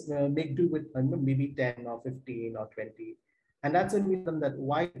just make do with maybe 10 or 15 or 20. And that's when we learn that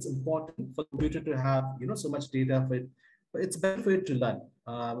why it's important for the computer to have so much data for it. But it's better for it to learn.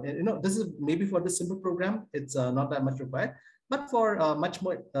 This is maybe for this simple program, it's not that much required. But for much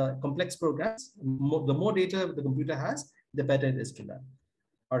more complex programs, the more data the computer has, the better it is to learn.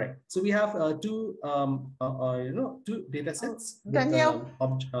 All right. So we have two data sets. Daniel,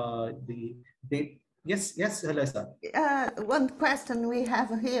 Yes. Hello, sir. one question we have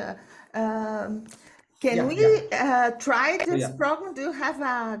here. Can we try this program? Do you have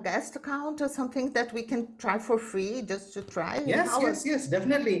a guest account or something that we can try for free just to try? Yes,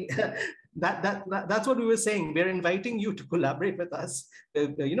 definitely. That's what we were saying. We're inviting you to collaborate with us.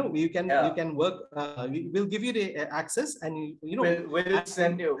 You can work. We'll give you the access, and we'll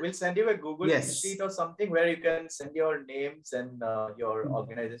send you a Google sheet or something where you can send your names and your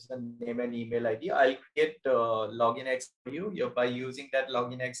organization name and email ID. I'll create login access for you. By using that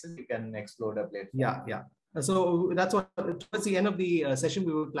login access, you can explore the platform. Yeah. So that's what towards the end of the session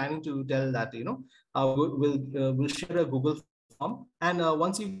we were planning to tell that we'll share a Google form, and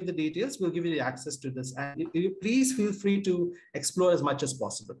once you get the details, we'll give you the access to this, and please feel free to explore as much as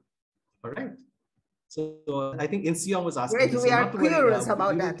possible. All right. So I think Inseon was asking Great, me, we so are not to worry. curious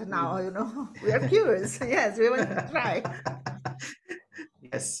about We will, that now, you know. We are curious. Yes, we want to try.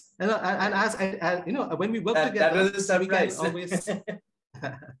 Yes, and as you know, when we work That together, was a we can surprise. always.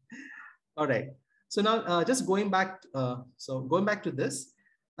 All right. So now, just going back. Going back to this,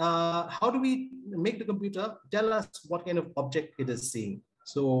 how do we make the computer tell us what kind of object it is seeing?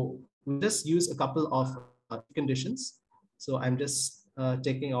 So we just use a couple of conditions. So I'm just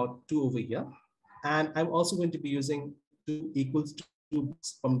taking out 2 over here, and I'm also going to be using 2 equals to 2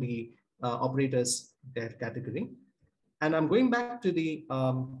 from the operators category. And I'm going back to the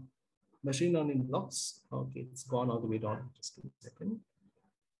machine learning blocks. Okay, it's gone all the way down. Just give me a second.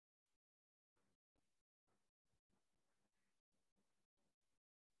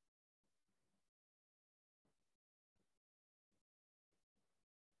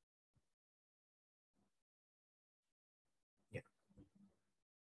 Yeah.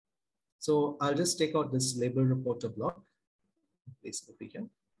 So I'll just take out this label reporter block, place it over here.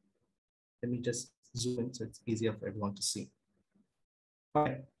 Let me just zoom in so it's easier for everyone to see. All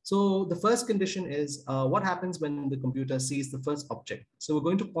right. So the first condition is what happens when the computer sees the first object. So we're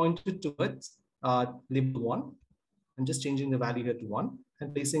going to point it towards label 1. I'm just changing the value here to 1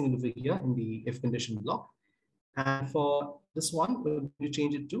 and placing it over here in the if condition block. And for this one, we're going to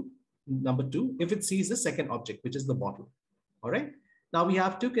change it to number 2 if it sees the second object, which is the bottle. All right. Now we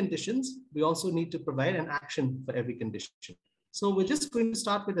have 2 conditions. We also need to provide an action for every condition. So we're just going to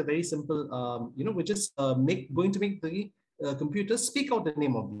start with a very simple, we're just going to make the computer speak out the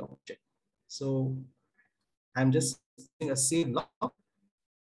name of the object. So I'm just using a same block.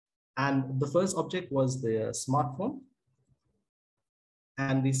 And the first object was the smartphone.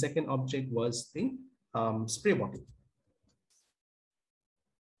 And the second object was the spray bottle.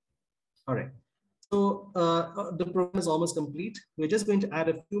 All right. So the program is almost complete. We're just going to add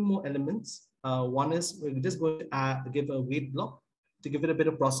a few more elements. One is we're just going to give a wait block to give it a bit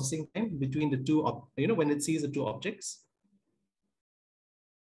of processing time between the 2, when it sees the 2 objects.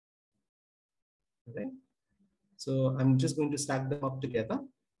 Okay. So I'm just going to stack them up together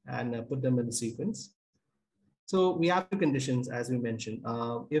and put them in the sequence. So we have 2 conditions, as we mentioned.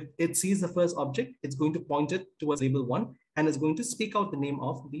 If it sees the first object, it's going to point it towards label 1 and it's going to speak out the name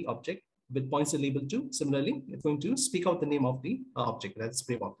of the object. If it points to label 2, similarly, it's going to speak out the name of the object, that's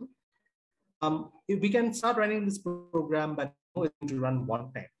spray bottle. If we can start running this program, but it's going to run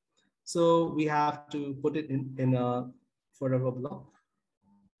 1 time. So we have to put it in a forever block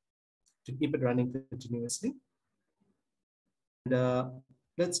to keep it running continuously. And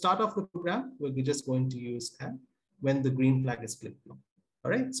let's start off the program. We're just going to use when the green flag is clicked.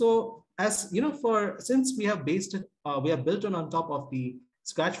 All right. So as you know, since we have built on top of the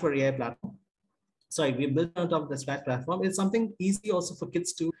Scratch for AI platform. Sorry, we built on top of the Scratch platform. It's something easy also for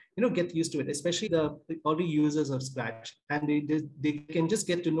kids to get used to it, especially the early users of Scratch, and they can just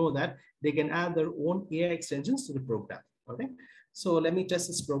get to know that they can add their own AI extensions to the program. All right. So let me test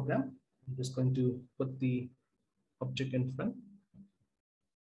this program. I'm just going to put the object in front.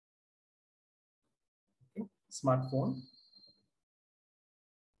 Okay. Smartphone.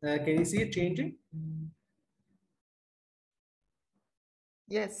 Can you see it changing?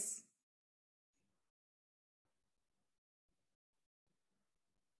 Yes.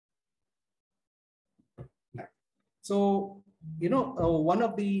 So, one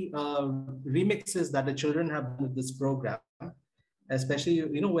of the remixes that the children have done with this program, especially,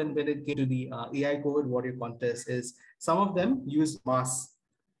 when it came to the AI COVID Warrior contest, is some of them use masks,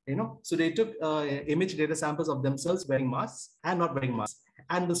 So they took image data samples of themselves wearing masks and not wearing masks.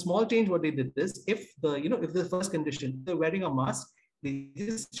 And the small change, what they did is, if the first condition, they're wearing a mask, they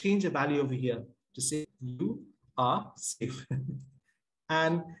just change the value over here to say you are safe.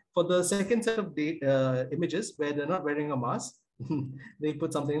 And for the second set of images where they're not wearing a mask, they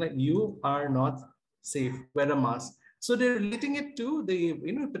put something like you are not safe, wear a mask. So they're relating it to the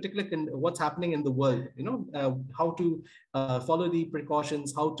particular what's happening in the world, how to follow the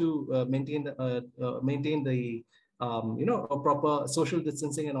precautions, how to maintain the a proper social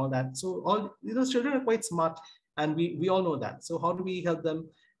distancing and all that. So all children are quite smart, and we all know that. So how do we help them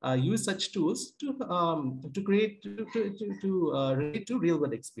use such tools to relate to real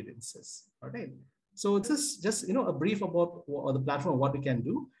world experiences? All right. So this is just a brief about the platform, what we can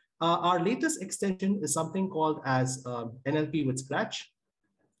do. Our latest extension is something called as NLP with Scratch.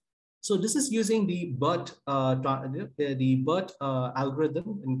 So this is using the BERT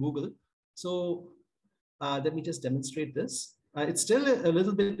algorithm in Google. So let me just demonstrate this. It's still a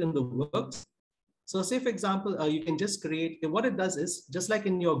little bit in the works. So say, for example, you can just create, what it does is, just like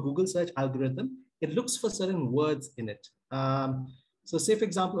in your Google search algorithm, it looks for certain words in it. So say, for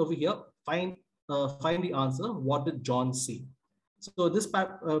example, over here, find find the answer. What did John see? So this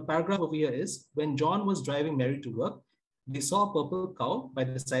paragraph over here is, when John was driving Mary to work, they saw a purple cow by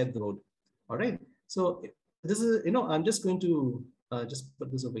the side of the road. All right. So this is, I'm just going to just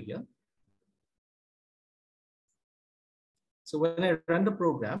put this over here. So when I run the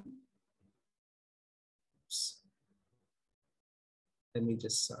program, let me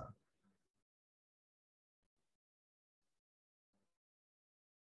just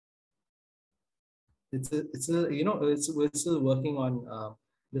we're still working on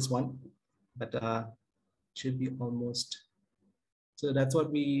this one, but should be almost. So that's what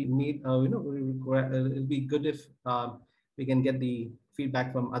we need. It'll be good if we can get the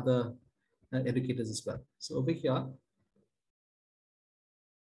feedback from other educators as well. So over here,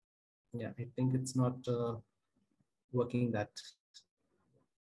 yeah, I think it's not working that.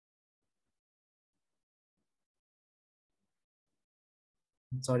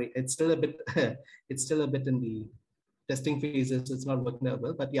 Sorry, it's still a bit it's still a bit in the testing phases, so it's not working that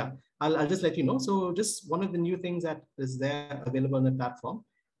well. But yeah, I'll just let you know. So just one of the new things that is there available on the platform,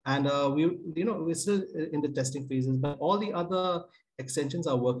 and we're still in the testing phases, but all the other extensions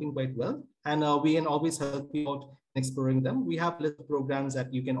are working quite well, and we can always help you out exploring them. We have list of programs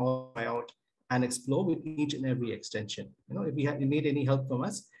that you can all try out and explore with each and every extension. If you need any help from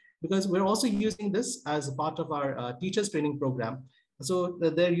us, because we're also using this as a part of our teachers training program. So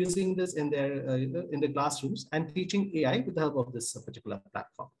they're using this in the classrooms and teaching AI with the help of this particular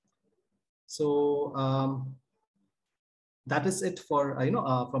platform. So that is it for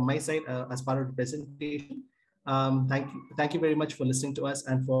from my side as part of the presentation. Thank you very much for listening to us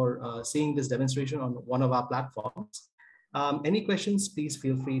and for seeing this demonstration on one of our platforms. Any questions, please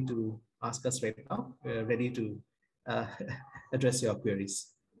feel free to ask us right now. We're ready to address your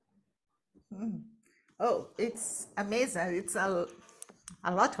queries. Oh, it's amazing. It's a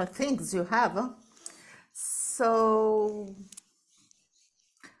lot of things you have. Huh? So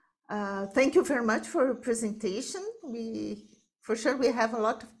thank you very much for your presentation. For sure we have a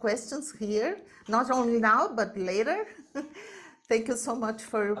lot of questions here, not only now, but later. Thank you so much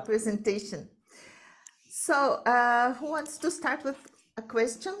for your presentation. So who wants to start with a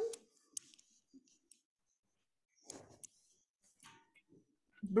question?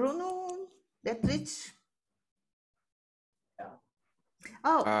 Bruno, Beatrice?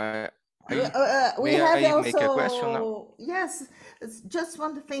 Oh, we have also, make a question now? Yes, it's just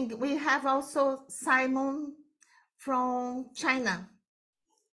one thing. We have also Simon from China.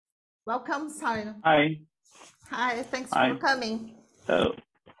 Welcome, Simon. Hi. Hi, thanks for coming. So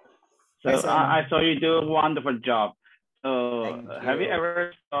I saw you do a wonderful job. So have you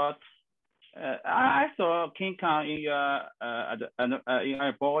ever thought? I saw King Kong in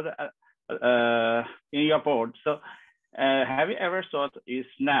your board. So have you ever thought is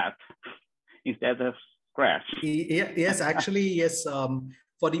Snap instead of Scratch? Yes, actually, yes.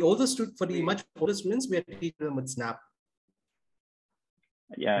 For the much older students, we are teaching them with Snap.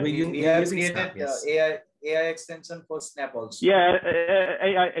 Yeah, we have created Snap, yes. AI extension for Snap also. Yeah,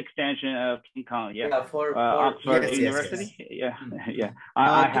 AI extension of King Kong. Yeah, for Oxford University. Yes. Yeah.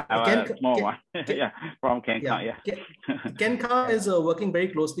 I have a small one. From Ken Kong. Yeah. Ken Kong is working very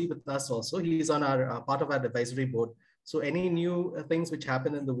closely with us also. He's on our part of our advisory board. So any new things which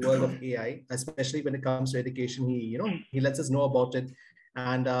happen in the world of AI, especially when it comes to education, he lets us know about it,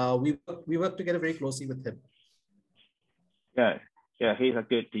 and we work together very closely with him. Yeah, he's a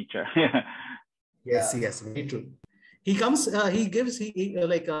good teacher. Yes, very true. He comes, he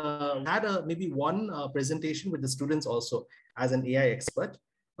had maybe one presentation with the students also as an AI expert.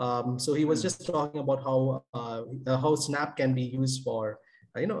 So he was just talking about how Snap can be used for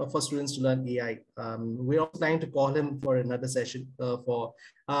students to learn AI. We're also planning to call him for another session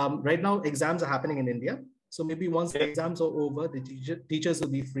right now exams are happening in India. So maybe once the exams are over, the teachers will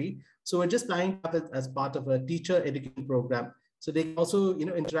be free. So we're just planning to have it as part of a teacher education program. So they can also,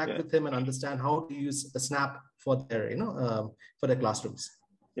 interact with him and understand how to use a Snap for their, for their classrooms.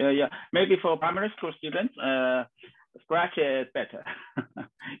 Yeah. Maybe for primary school students, Scratch is better.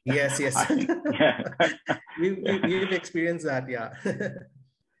 Yes. Yeah. We've experienced that. Yeah.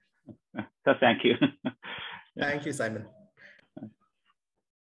 So thank you. Thank you, Simon.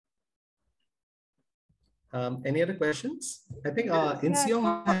 Any other questions? I think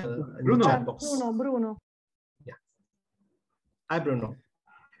Inseong has a chat box. Bruno. Yeah. Hi, Bruno.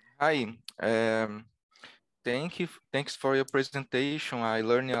 Hi. Thanks for your presentation. I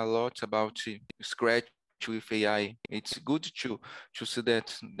learned a lot about Scratch with AI. It's good to see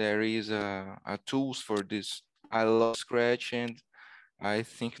that there is a tools for this. I love Scratch, and I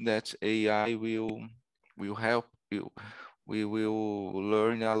think that AI will help you. We will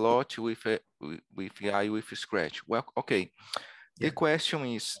learn a lot with with AI with Scratch? Well, okay. Yeah. The question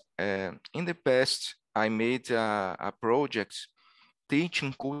is, in the past, I made a project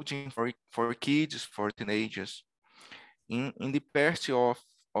teaching coding for kids, for teenagers. In the past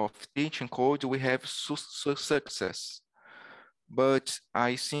of teaching code, we have success, but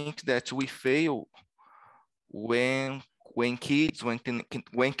I think that we fail when kids, when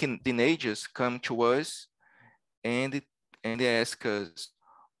teenagers come to us and they ask us,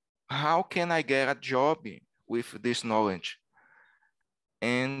 how can I get a job with this knowledge?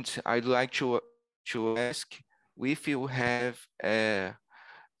 And I'd like to ask if you have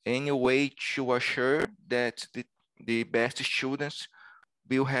any way to assure that the best students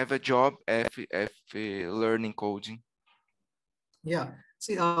will have a job after learning coding. Yeah.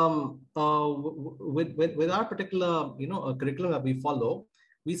 See, with our particular, curriculum that we follow,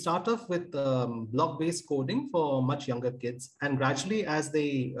 we start off with block-based coding for much younger kids, and gradually, as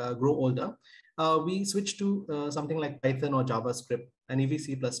they grow older, we switch to something like Python or JavaScript and even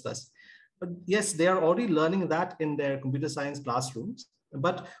C++. But yes, they are already learning that in their computer science classrooms.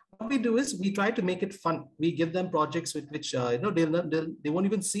 But what we do is we try to make it fun. We give them projects with which they won't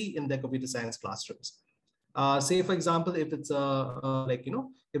even see in their computer science classrooms. Say, for example, if it's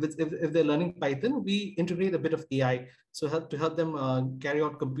if they're learning Python, we integrate a bit of AI, so to help them carry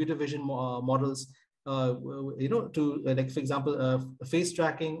out computer vision models. Like, for example, face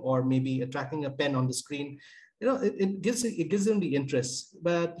tracking, or maybe tracking a pen on the screen. It gives them the interest.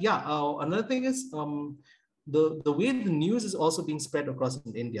 But yeah, another thing is the way the news is also being spread across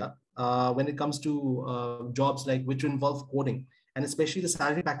in India when it comes to jobs like which involve coding, and especially the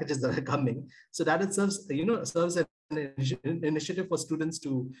salary packages that are coming. So that it serves an initiative for students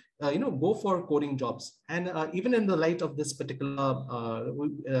to go for coding jobs. And even in the light of this particular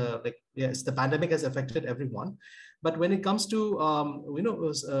yes, the pandemic has affected everyone, but when it comes to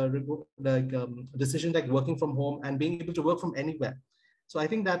decision like working from home and being able to work from anywhere, so I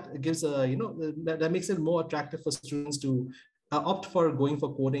think that gives that makes it more attractive for students to opt for going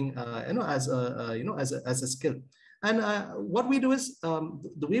for coding as a skill. And what we do is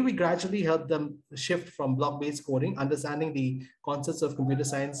the way we gradually help them shift from block-based coding, understanding the concepts of computer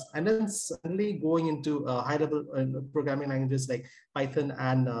science, and then suddenly going into high-level programming languages like Python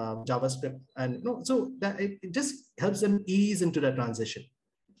and JavaScript, and so that it just helps them ease into the transition.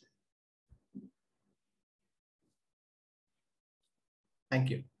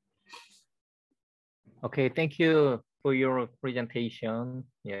 Thank you. Okay, thank you for your presentation.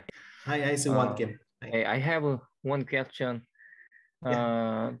 Yeah. Hi, Siwan Kim. I have one question.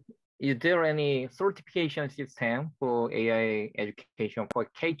 Is there any certification system for AI education for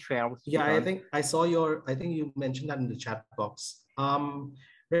K-12 students? Yeah, I think you mentioned that in the chat box.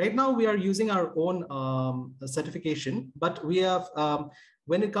 Right now we are using our own certification, but we have,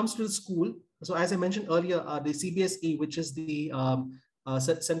 when it comes to the school, so as I mentioned earlier, the CBSE, which is the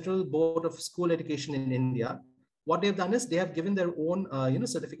Central Board of School Education in India, what they've done is they have given their own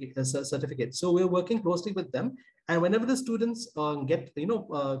certificate. So we're working closely with them, and whenever the students get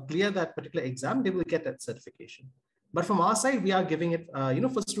clear that particular exam, they will get that certification. But from our side, we are giving it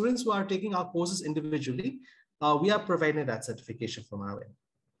for students who are taking our courses individually, we are providing that certification from our end.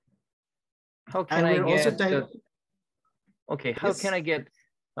 How can I get how can I get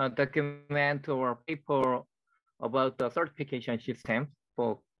a document or paper about the certification system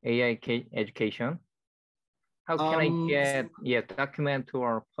for AI education? How can I get document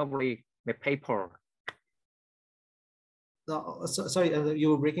or public the paper? Sorry, you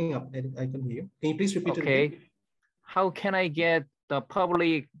were breaking up. I couldn't hear you. Can you please repeat it again? How can I get the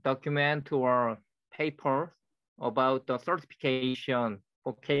public document or paper about the certification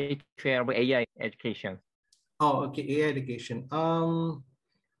for K-12 AI education? Oh, okay, AI education.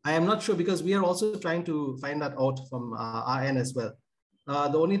 I am not sure, because we are also trying to find that out from our end as well.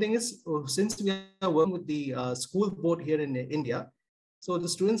 The only thing is, since we are working with the school board here in India, so the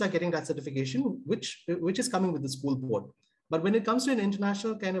students are getting that certification, which is coming with the school board. But when it comes to an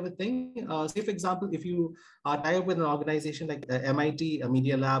international kind of a thing, say, for example, if you tie up with an organization like MIT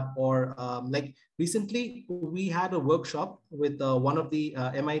Media Lab, or like recently we had a workshop with one of the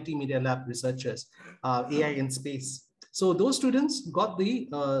MIT Media Lab researchers, AI in space. So those students got the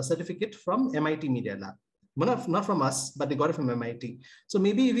certificate from MIT Media Lab. Not from us, but they got it from MIT. So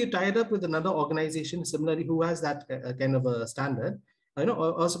maybe if you tie it up with another organization similarly who has that kind of a standard,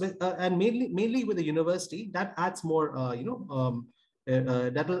 and mainly with the university, that adds more,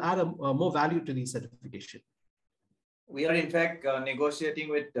 that will add more value to the certification. We are in fact negotiating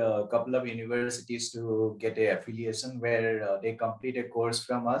with a couple of universities to get an affiliation where they complete a course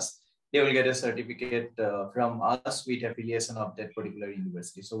from us. They will get a certificate from us with affiliation of that particular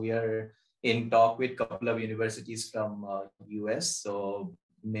university. So we are in talk with a couple of universities from US. So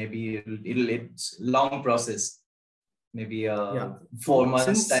maybe it's long process, maybe 4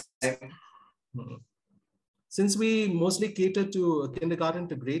 months time. Since we mostly cater to kindergarten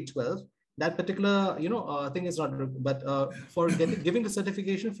to grade 12, that particular thing is not, but for giving the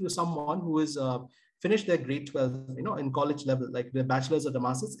certification for someone who is finished their grade 12, in college level, like the bachelor's or the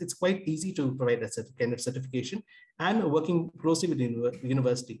master's, it's quite easy to provide that kind of certification and working closely with the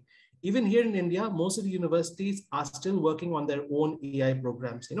university. Even here in India, most of the universities are still working on their own AI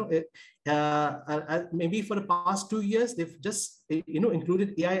programs. Maybe for the past 2 years, they've just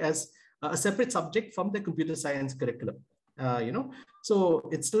included AI as a separate subject from the computer science curriculum. So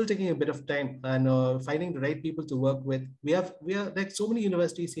it's still taking a bit of time, and finding the right people to work with. We are like so many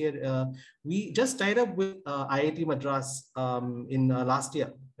universities here. We just tied up with IIT Madras in last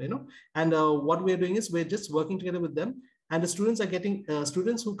year, and what we're doing is we're just working together with them. And the students are getting,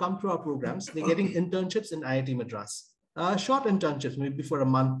 students who come through our programs, they're getting internships in IIT Madras. Short internships, maybe for a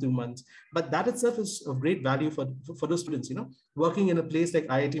month, 2 months, but that itself is of great value for those students, working in a place like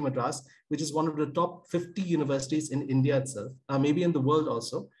IIT Madras, which is one of the top 50 universities in India itself, maybe in the world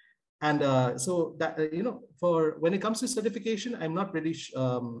also. And so that, for when it comes to certification, I'm not really,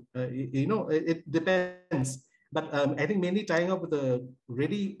 it depends, but I think mainly tying up with a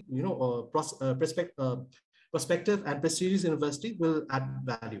really, prospective and prestigious university will add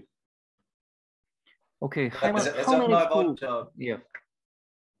value. Okay, how many schools?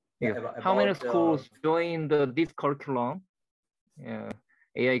 How many schools join this curriculum,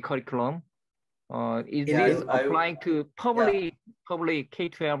 AI curriculum? Is this applying to probably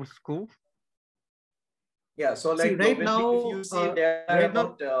K-12 schools? Yeah, so like right now, if you see there are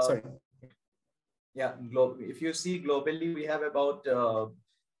about, if you see globally, we have about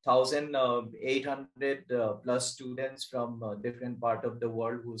 1,800 plus students from different part of the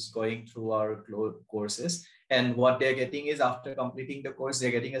world who's going through our courses. And what they're getting is, after completing the course, they're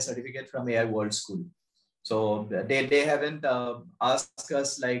getting a certificate from AI World School. So they haven't asked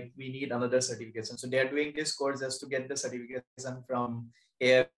us like we need another certification. So they're doing this course just to get the certification from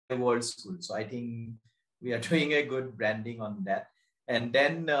AI World School. So I think we are doing a good branding on that. And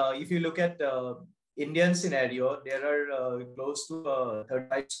then if you look at Indian scenario, there are close to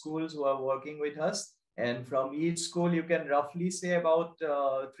 35 schools who are working with us. And from each school, you can roughly say about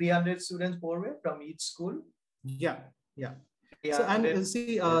 300 students per way from each school. Yeah. So, and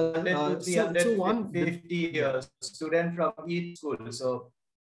see, 350 students from each school. So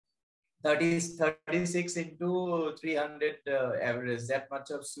 36 into 300 average, that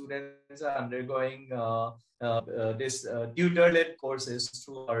much of students are undergoing this tutor-led courses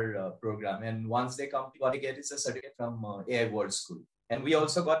through our program. And once they complete, what they get is a certificate from AI World School. And we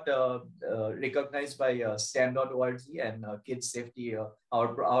also got recognized by stand.org and Kids Safety,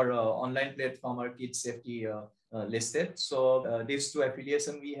 our online platform, our Kids Safety listed. So these two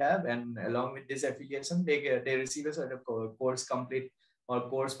affiliation we have, and along with this affiliation, they receive a sort of course complete or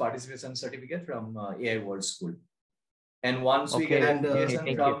course participation certificate from AI World School. And once we get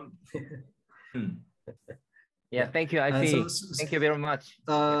affiliation from... Yeah, thank you. I see. Thank you very much.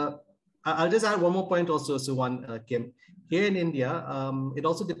 I'll just add one more point also, Suwan, Kim. Here in India, it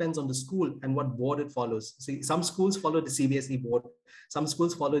also depends on the school and what board it follows. See, some schools follow the CBSE board, some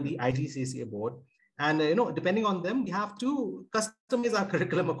schools follow the IGCSE board. And depending on them, we have to customize our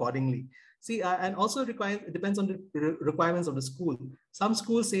curriculum accordingly. See, and also it depends on the requirements of the school. Some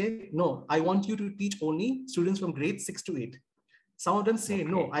schools say, no, I want you to teach only students from grade 6 to 8. Some of them say,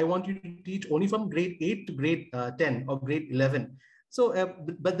 no, I want you to teach only from grade 8 to grade 10 or grade 11. So,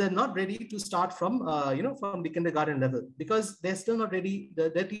 but they're not ready to start from, from the kindergarten level, because they're still not ready.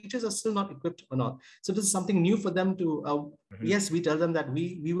 Their teachers are still not equipped or not. So this is something new for them to, yes, we tell them that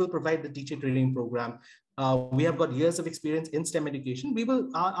we will provide the teacher training program. We have got years of experience in STEM education.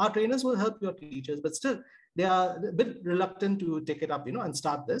 Our trainers will help your teachers, but still they are a bit reluctant to take it up, and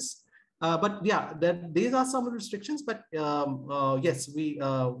start this. But yeah, these are some restrictions, but yes,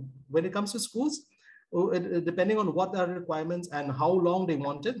 when it comes to schools, depending on what are the requirements and how long they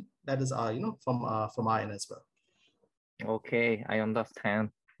want it, that is from our end as well. Okay, I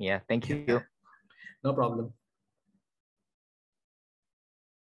understand. Yeah, thank you. No problem.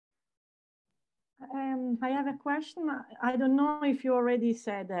 I have a question. I don't know if you already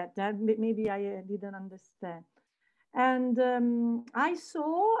said that maybe I didn't understand. And I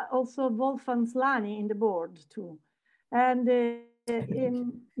saw also Wolfgang Slani in the board too. And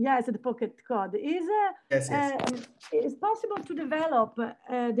yes, the pocket code. Is possible to develop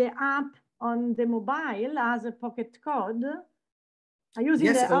the app on the mobile as a pocket code?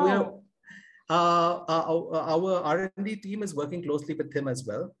 Using our R&D team is working closely with him as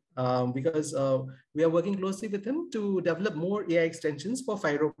well. because we are working closely with him to develop more AI extensions for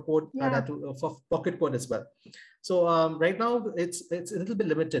FIRO code, for Pocket Code as well. So right now it's a little bit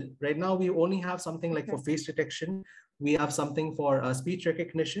limited. Right now we only have something like for face detection. We have something for speech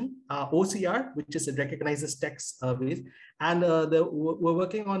recognition, OCR, which is it recognizes text with, and we're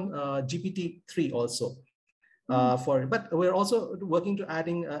working on GPT-3 also. But we're also working to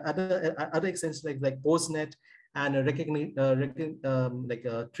adding other extensions like PostNet and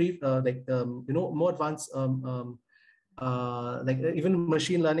more advanced like even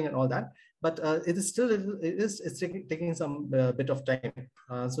machine learning and all that. But it is still it's taking some bit of time.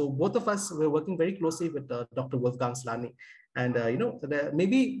 So both of us we're working very closely with Dr. Wolfgang Slani, and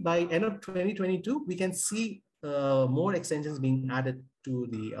maybe by end of 2022 we can see more extensions being added to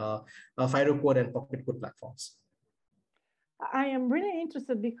the FIRO code and Pocket Code platforms. I am really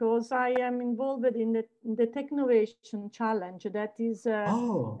interested because I am involved in the Technovation Challenge. That is,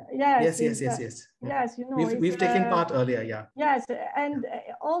 yes, you know, we've taken part earlier, Yes, and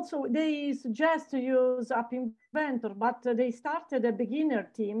also they suggest to use App Inventor, but they started a beginner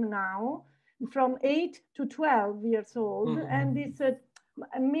team now from 8 to 12 years old, and this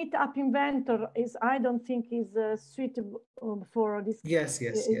Meet App Inventor is, I don't think, is suitable for this this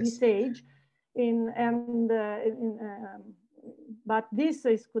age. But this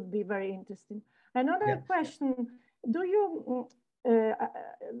could be very interesting. Another question: do you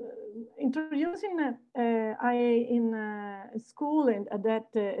introducing AI in school and at that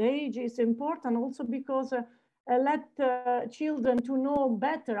age is important also because let children to know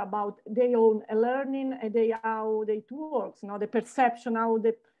better about their own learning and how it works, the perception, how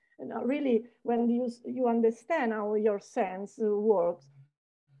the really when you understand how your sense work.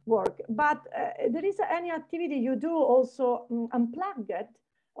 But there is any activity you do also unplugged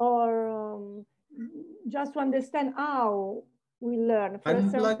or just to understand how we learn? For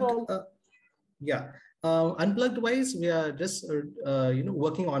example, unplugged wise, we are just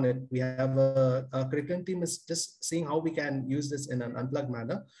working on it. We have a curriculum team is just seeing how we can use this in an unplugged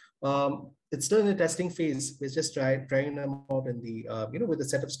manner. It's still in the testing phase. We're just trying them out in the with a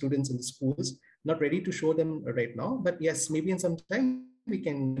set of students in the schools. Not ready to show them right now, but yes, maybe in some time we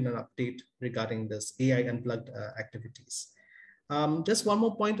can get an update regarding this AI unplugged activities. Just one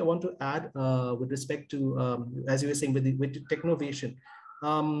more point I want to add with respect to, as you were saying, with Technovation.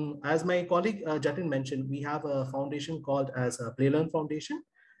 As my colleague Jatin mentioned, we have a foundation called as a PlayLearn Foundation.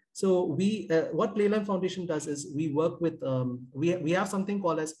 So what PlayLearn Foundation does is we work with, we have something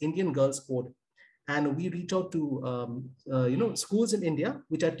called as Indian Girls Code. And we reach out to, schools in India,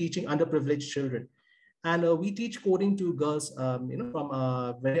 which are teaching underprivileged children. And we teach coding to girls,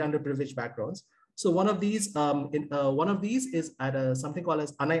 from very underprivileged backgrounds. So one of these is at something called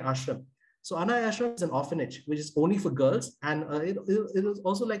as Anai Ashram. So Anai Ashram is an orphanage, which is only for girls, and it is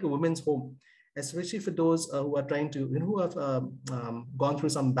also like a women's home, especially for those who are trying to, who have gone through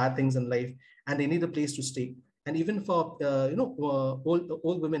some bad things in life, and they need a place to stay, and even for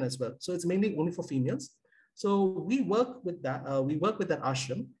old women as well. So it's mainly only for females. So we work with that. We work with that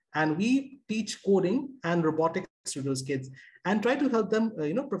ashram, and we teach coding and robotics to those kids, and try to help them,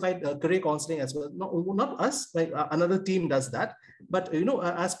 provide career counseling as well. Not us, like another team does that, but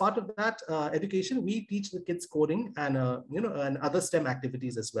as part of that education, we teach the kids coding and and other STEM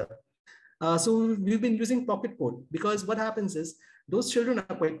activities as well. So we've been using Pocket Code because what happens is those children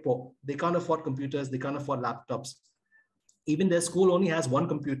are quite poor. They can't afford computers. They can't afford laptops. Even their school only has one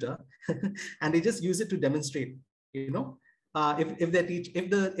computer, and they just use it to demonstrate. If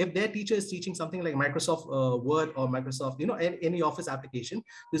their teacher is teaching something like Microsoft Word or Microsoft, any Office application,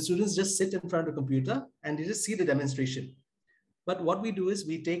 the students just sit in front of the computer and they just see the demonstration. But what we do is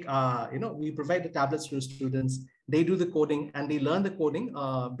we take, we provide the tablets to the students. They do the coding and they learn the coding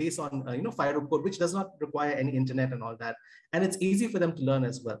based on, FIRO code, which does not require any internet and all that. And it's easy for them to learn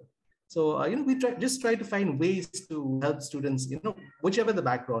as well. So, we try to find ways to help students, whichever the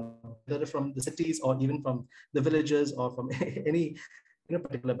background, whether from the cities or even from the villages or from any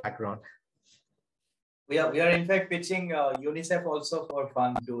particular background. We are in fact pitching UNICEF also for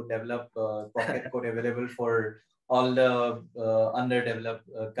fun to develop Pocket Code available for all the underdeveloped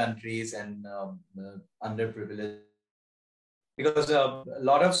countries and underprivileged. Because a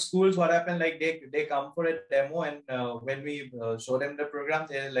lot of schools, what happen, like they come for a demo, and when we show them the program,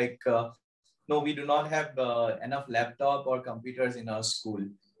 they're like, no, we do not have enough laptop or computers in our school.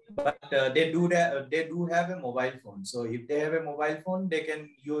 But they do have a mobile phone. So if they have a mobile phone, they can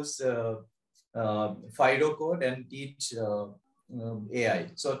use FIDO code and teach AI.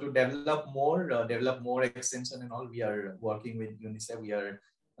 So to develop more extension and all, we are working with UNICEF. We are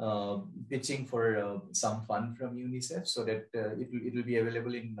pitching for some fund from UNICEF so that it will be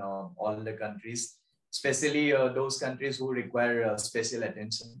available in all the countries, especially those countries who require special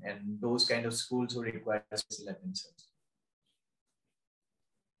attention and those kind of schools who require special attention.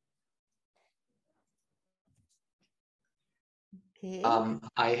 Okay.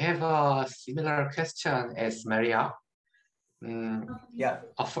 I have a similar question as Maria.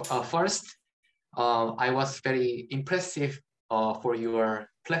 First, I was very impressive for your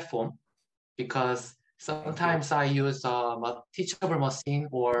platform because sometimes I use a teachable machine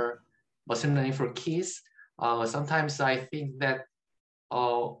or machine learning for kids. Sometimes I think that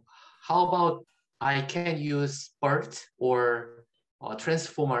how about I can use BERT or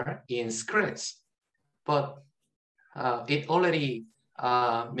transformer in Scratch, but it already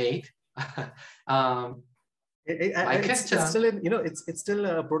made. It's still in, it's still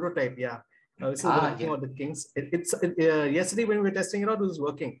a prototype. Yeah. Still working on the kinks. Yesterday when we were testing it out, it was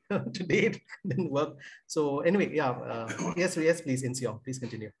working. Today it didn't work. So anyway, yeah. Yes, please, Insiong, please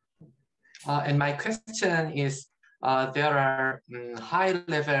continue. And my question is, there are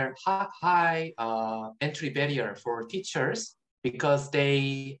high entry barrier for teachers because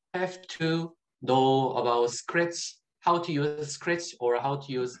they have to know about Scratch, how to use Scratch or how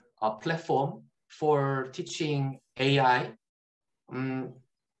to use a platform for teaching AI.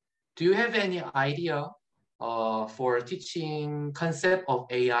 Do you have any idea for teaching concept of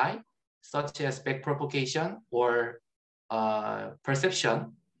AI, such as backpropagation or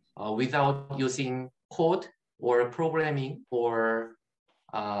perception, without using code or programming or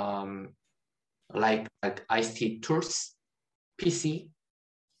like ICT tools, PC?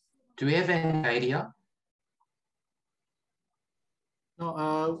 Do you have any idea?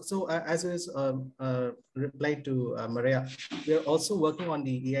 No, so as is replied to Maria, we are also working on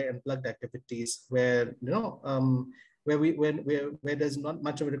the AI unplugged activities where where there's not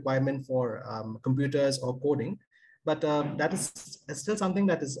much of a requirement for computers or coding, but that is still something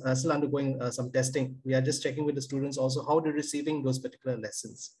that is still undergoing some testing. We are just checking with the students also how they're receiving those particular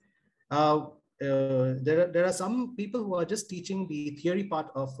lessons. There are some people who are just teaching the theory part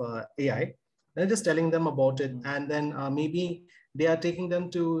of AI. They're just telling them about it, and then maybe they are taking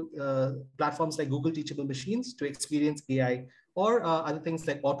them to platforms like Google Teachable Machines to experience AI, or other things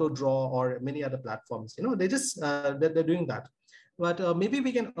like AutoDraw or many other platforms. They just they're doing that. But maybe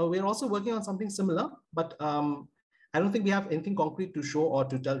we can. We're also working on something similar, but I don't think we have anything concrete to show or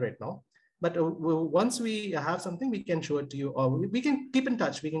to tell right now. But once we have something, we can show it to you, or we can keep in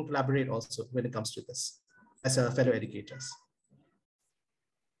touch. We can collaborate also when it comes to this as fellow educators.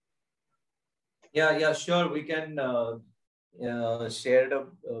 Yeah, sure. We can share the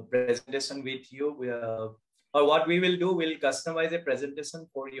presentation with you. Or what we will do, we'll customize a presentation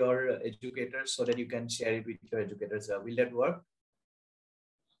for your educators so that you can share it with your educators. Will that work?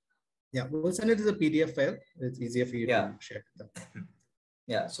 Yeah, we'll send it as a PDF file. It's easier for you to share with them.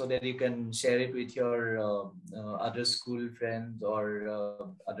 Yeah, so that you can share it with your other school friends or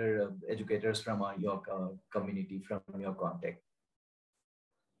other educators from your community, from your contact.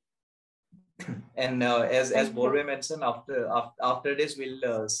 And as Borve mentioned, after this,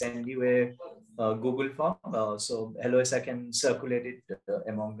 we'll send you a Google form. So LOSI can circulate it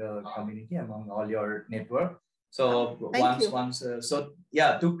among the community, among all your network. So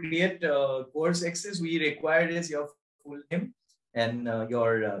to create course access, we require is your full name and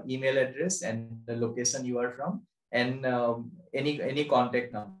your email address and the location you are from, and any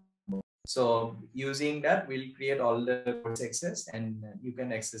contact number. So using that, we'll create all the course access, and you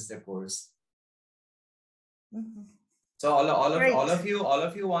can access the course. So all of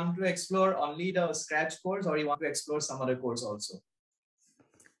you want to explore only the Scratch course, or you want to explore some other course also?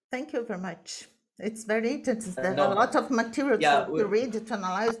 Thank you very much. It's very interesting. There's a lot of material to read, to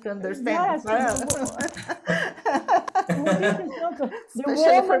analyze, to understand. Yes, the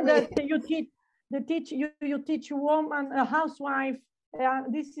woman that you teach woman, a housewife.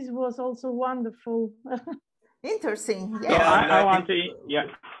 This was also wonderful. Interesting. Yeah. So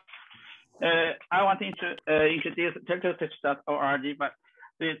I want to introduce TurtleTeach.org, but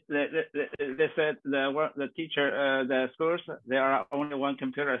they said the teacher, the schools, there are only one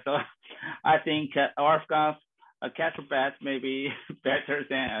computer. So I think Wolfgang's Caterpillar may be better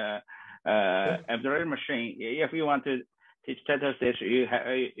than embroidery machine. If you want to teach TurtleTeach,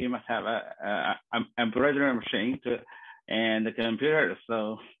 you must have an embroidery machine and the computer.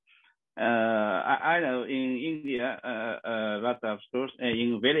 So I know in India, a lot of schools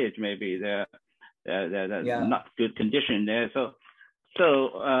in village maybe they're not good condition there. So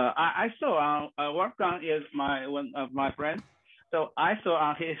I saw Wolfgang is one of my friends. So I saw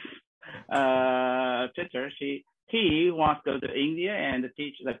on his Twitter, he wants to go to India and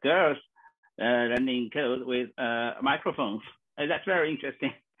teach the girls learning code with microphones. And that's very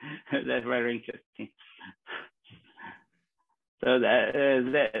interesting. That's very interesting. So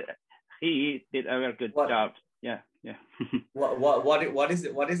that he did a very good job. Yeah, yeah. What is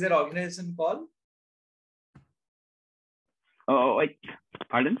that organization called? Oh, wait,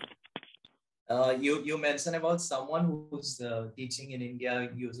 pardon? You mentioned about someone who's teaching in India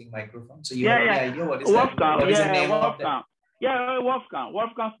using microphones. So you have any idea what is Wolfgang, that? What is the name Wolfgang. of that? Yeah,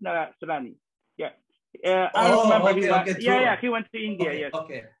 Wolfgang Slani. Yeah. I remember okay. He went to India. Okay, yes.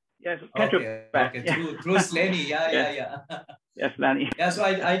 okay. Yes, okay. Through Slani. Yeah. Yes, Slani. Yeah, so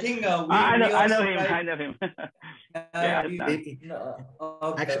I think I know him.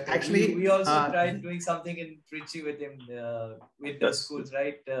 Actually, we also tried doing something in Trichy with him, with the schools,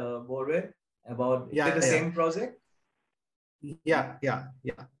 right, Borve, about the same project? Yeah.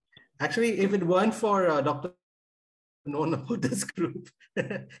 Actually, if it weren't for Dr. known about this group,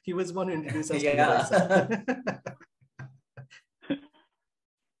 he was one who introduced us to it.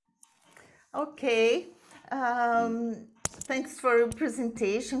 Okay. Thanks for your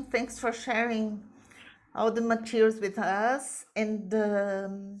presentation. Thanks for sharing all the materials with us, and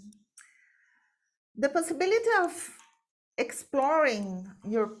the possibility of exploring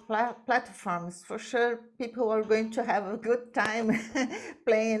your platforms. For sure, people are going to have a good time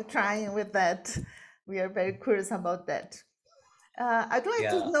playing, trying with that. We are very curious about that. I'd like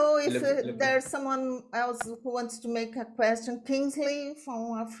to know if there's someone else who wants to make a question. Kingsley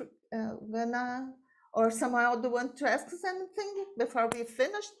from Ghana, or someone else who wants to ask us anything before we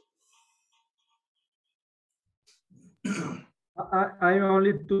finish? I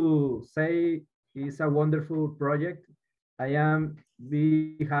only to say it's a wonderful project. I am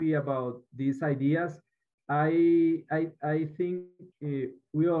very happy about these ideas. I think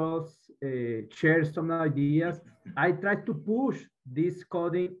we all share some ideas. I try to push this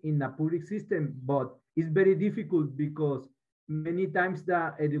coding in a public system, but it's very difficult because many times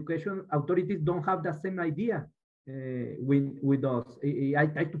the education authorities don't have the same idea with us. I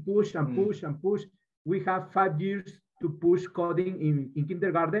try to push and push and push. We have 5 years to push coding in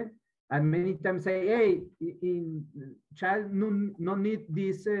kindergarten, and many times say, hey, in child no need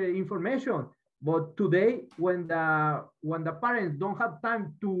this information. But today, when the parents don't have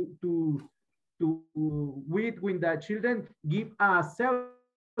time to with when the children give a cell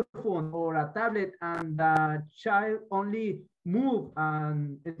phone or a tablet, and the child only move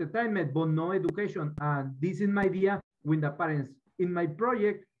and entertainment but no education, and this is my idea when the parents in my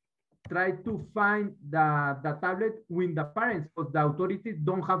project try to find the tablet with the parents, because the authorities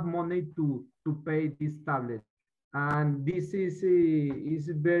don't have money to pay this tablet. And this is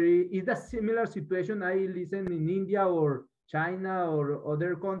a similar situation I listen in India or China or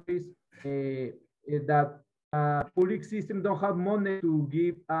other countries that public system don't have money to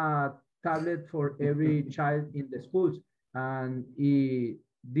give a tablet for every child in the schools. And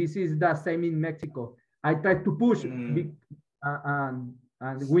this is the same in Mexico. I try to push and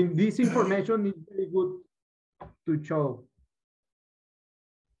when this information is very good to show.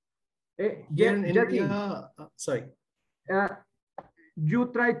 Sorry. You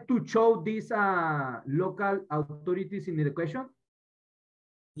try to show these local authorities in education?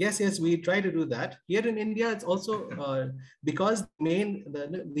 Yes, we try to do that. Here in India, it's also because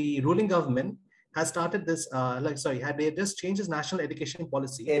the ruling government has started this, they just changed its national education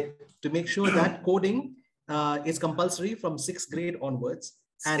policy to make sure that coding is compulsory from 6th grade onwards,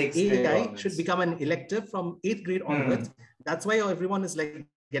 and AI should become an elective from 8th grade onwards. That's why everyone is like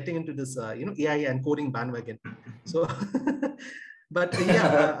getting into this, AI and coding bandwagon. So, but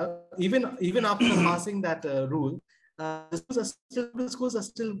yeah, even after passing that rule, the schools are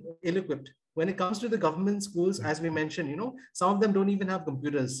still ill-equipped. When it comes to the government schools, as we mentioned, some of them don't even have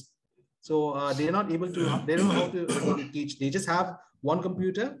computers. So they're not able to, they don't know how to teach. They just have one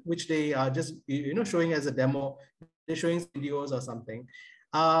computer, which they are just, showing as a demo. They're showing videos or something.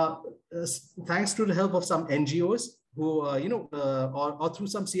 Thanks to the help of some NGOs who, or through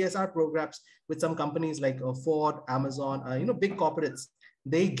some CSR programs with some companies like Ford, Amazon, big corporates,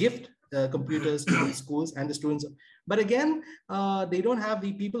 they gift computers to the schools and the students. But again, they don't have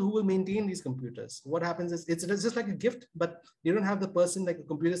the people who will maintain these computers. What happens is it's just like a gift, but you don't have the person like a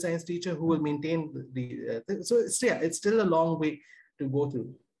computer science teacher who will maintain so it's still a long way to go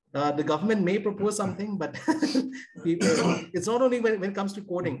through. The government may propose something, but it's not only when it comes to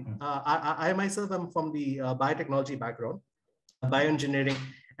coding. I myself am from the biotechnology background, bioengineering,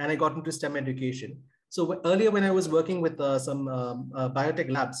 and I got into STEM education. So earlier when I was working with some biotech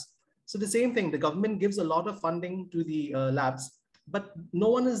labs, so the same thing, the government gives a lot of funding to the labs, but no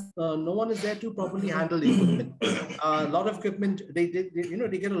one is there to properly handle the equipment. A lot of equipment, they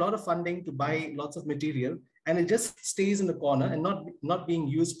get a lot of funding to buy lots of material, and it just stays in the corner and not being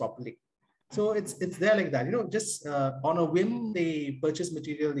used properly. So it's there like that, just on a whim, they purchase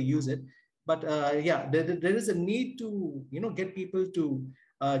material, they use it. But yeah, there is a need to, get people to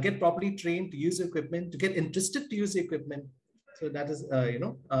get properly trained to use the equipment, to get interested to use the equipment. So that is,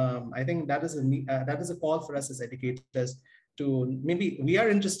 I think that is a call for us as educators to, maybe we are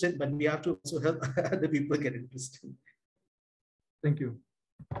interested, but we have to also help other people get interested. Thank you.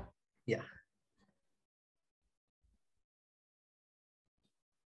 Yeah.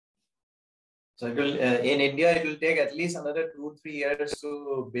 So it will, in India, it will take at least another 2-3 years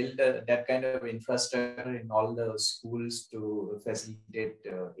to build that kind of infrastructure in all the schools to facilitate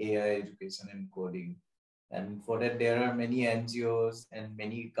AI education and coding. And for that, there are many NGOs and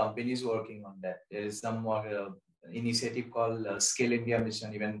many companies working on that. There is some more initiative called Skill India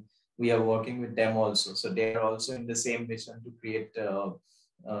Mission. Even we are working with them also. So they are also in the same mission to create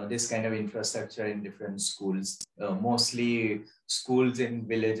this kind of infrastructure in different schools, mostly schools in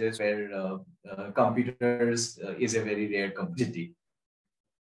villages where computers is a very rare commodity.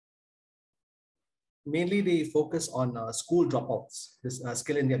 Mainly they focus on school dropouts, this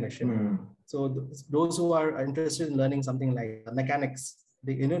Skill India Mission. So those who are interested in learning something like mechanics,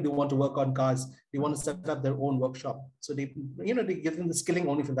 they want to work on cars, they want to set up their own workshop. So they give them the skilling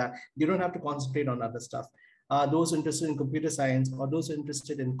only for that. You don't have to concentrate on other stuff. Those interested in computer science or those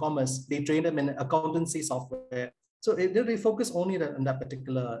interested in commerce, they train them in accountancy software. So they focus only on that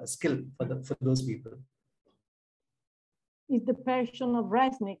particular skill for those people. Is the passion of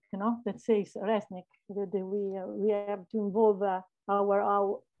Resnick, that says Resnick, that we have to involve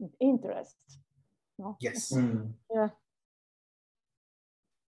our interests. No? Yes. Yeah.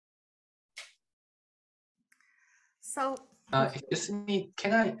 So, excuse me,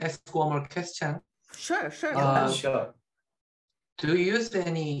 can I ask one more question? Sure. Sure. Do you use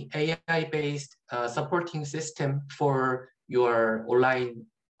any AI-based supporting system for your online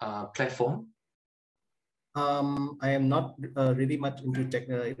platform? I am not really much into tech.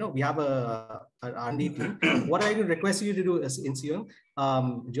 We have an R&D team. What I would request you to do is,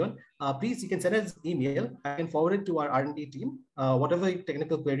 John, please, you can send us email. I can forward it to our R&D team, whatever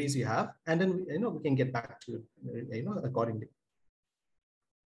technical queries you have, and then we can get back to you, accordingly.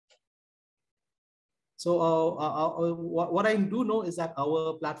 So what I do know is that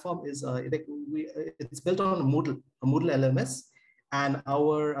our platform is it's built on a Moodle LMS, and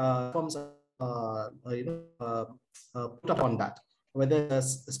our platforms put up on that. Whether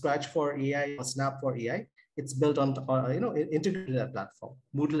it's Scratch for AI or Snap for AI, it's built on integrated that platform,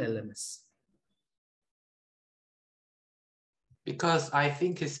 Moodle LMS. Because I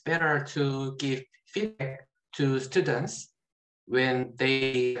think it's better to give feedback to students when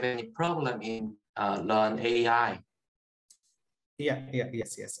they have any problem in learn AI.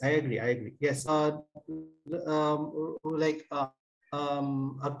 Yes, I agree. Yes, our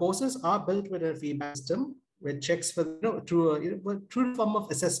courses are built with a feedback system which checks for through the form of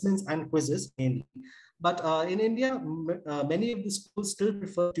assessments and quizzes mainly. But in India, many of the schools still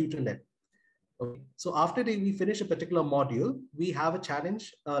prefer tutor-led. Okay. So after we finish a particular module, we have a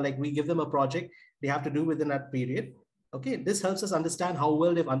challenge, like we give them a project they have to do within that period. Okay, this helps us understand how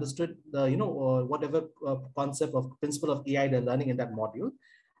well they've understood the, whatever concept of principle of AI they're learning in that module.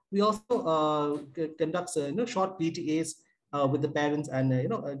 We also conduct short PTAs with the parents, and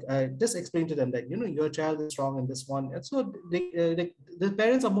just explain to them that your child is strong in this one. And so the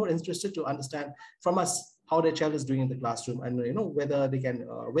parents are more interested to understand from us how their child is doing in the classroom, and whether they can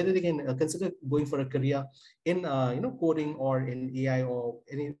consider going for a career in coding or in AI or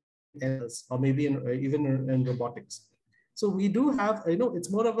any else, or maybe even in robotics. So we do have, it's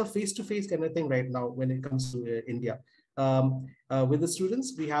more of a face-to-face kind of thing right now when it comes to India. With the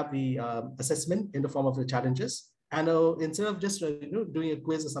students, we have the assessment in the form of the challenges. And instead of just doing a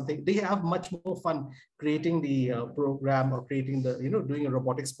quiz or something, they have much more fun creating the program or creating the, doing a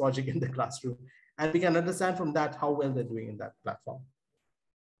robotics project in the classroom. And we can understand from that how well they're doing in that platform.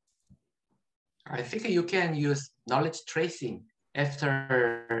 I think you can use knowledge tracing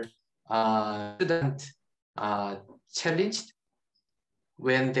after student challenged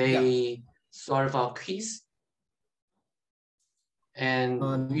when they solve a quiz,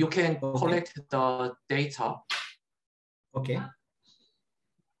 and you can collect the data. Okay.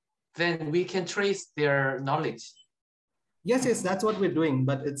 Then we can trace their knowledge. Yes, that's what we're doing.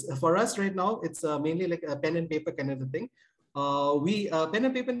 But it's for us right now, it's mainly like a pen and paper kind of a thing. We pen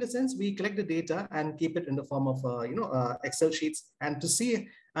and paper in the sense we collect the data and keep it in the form of Excel sheets, and to see,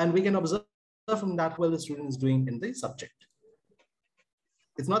 and we can observe from that well the student is doing in the subject.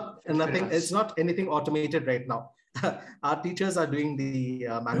 It's not nothing. It's not anything automated right now. Our teachers are doing the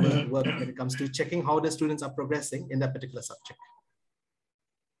manual work when it comes to checking how the students are progressing in that particular subject.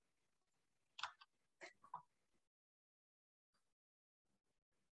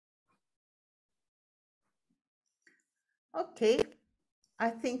 Okay, I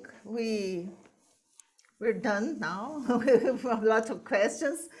think we're done now. We have lots of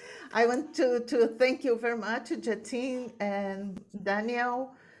questions. I want to thank you very much, Jatin and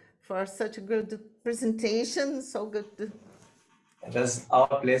Daniel, for such a good presentation. So good. It was our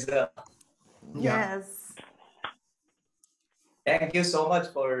pleasure. Yes. Thank you so much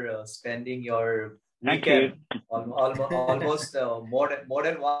for spending your weekend. Almost more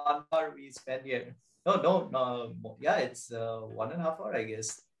than 1 hour we spent here. No. Yeah, it's 1.5 hours, I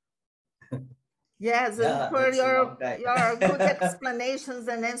guess. Yes, yeah, and for your good explanations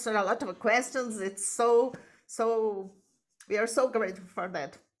and answer a lot of questions. It's so we are so grateful for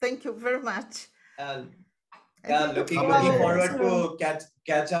that. Thank you very much. Looking forward to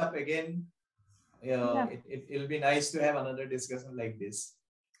catch up again. It'll be nice to have another discussion like this.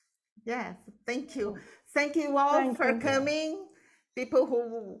 Yes, thank you. Thank you all for coming. People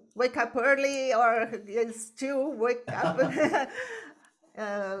who wake up early or still wake up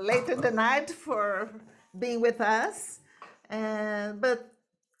late in the night for being with us. But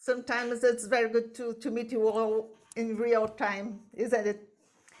sometimes it's very good to meet you all in real time, isn't it?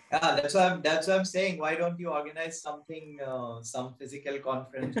 That's what I'm saying. Why don't you organize something, some physical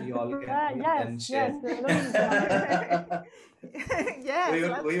conference we all can and share?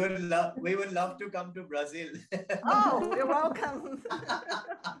 Yes. We would love to come to Brazil. Oh, you're welcome.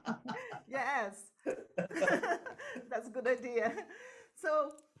 Yes. That's a good idea.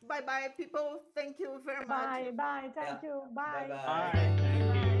 So bye-bye, people. Thank you very much. Bye. Thank you. Bye.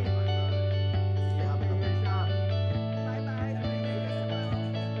 Bye.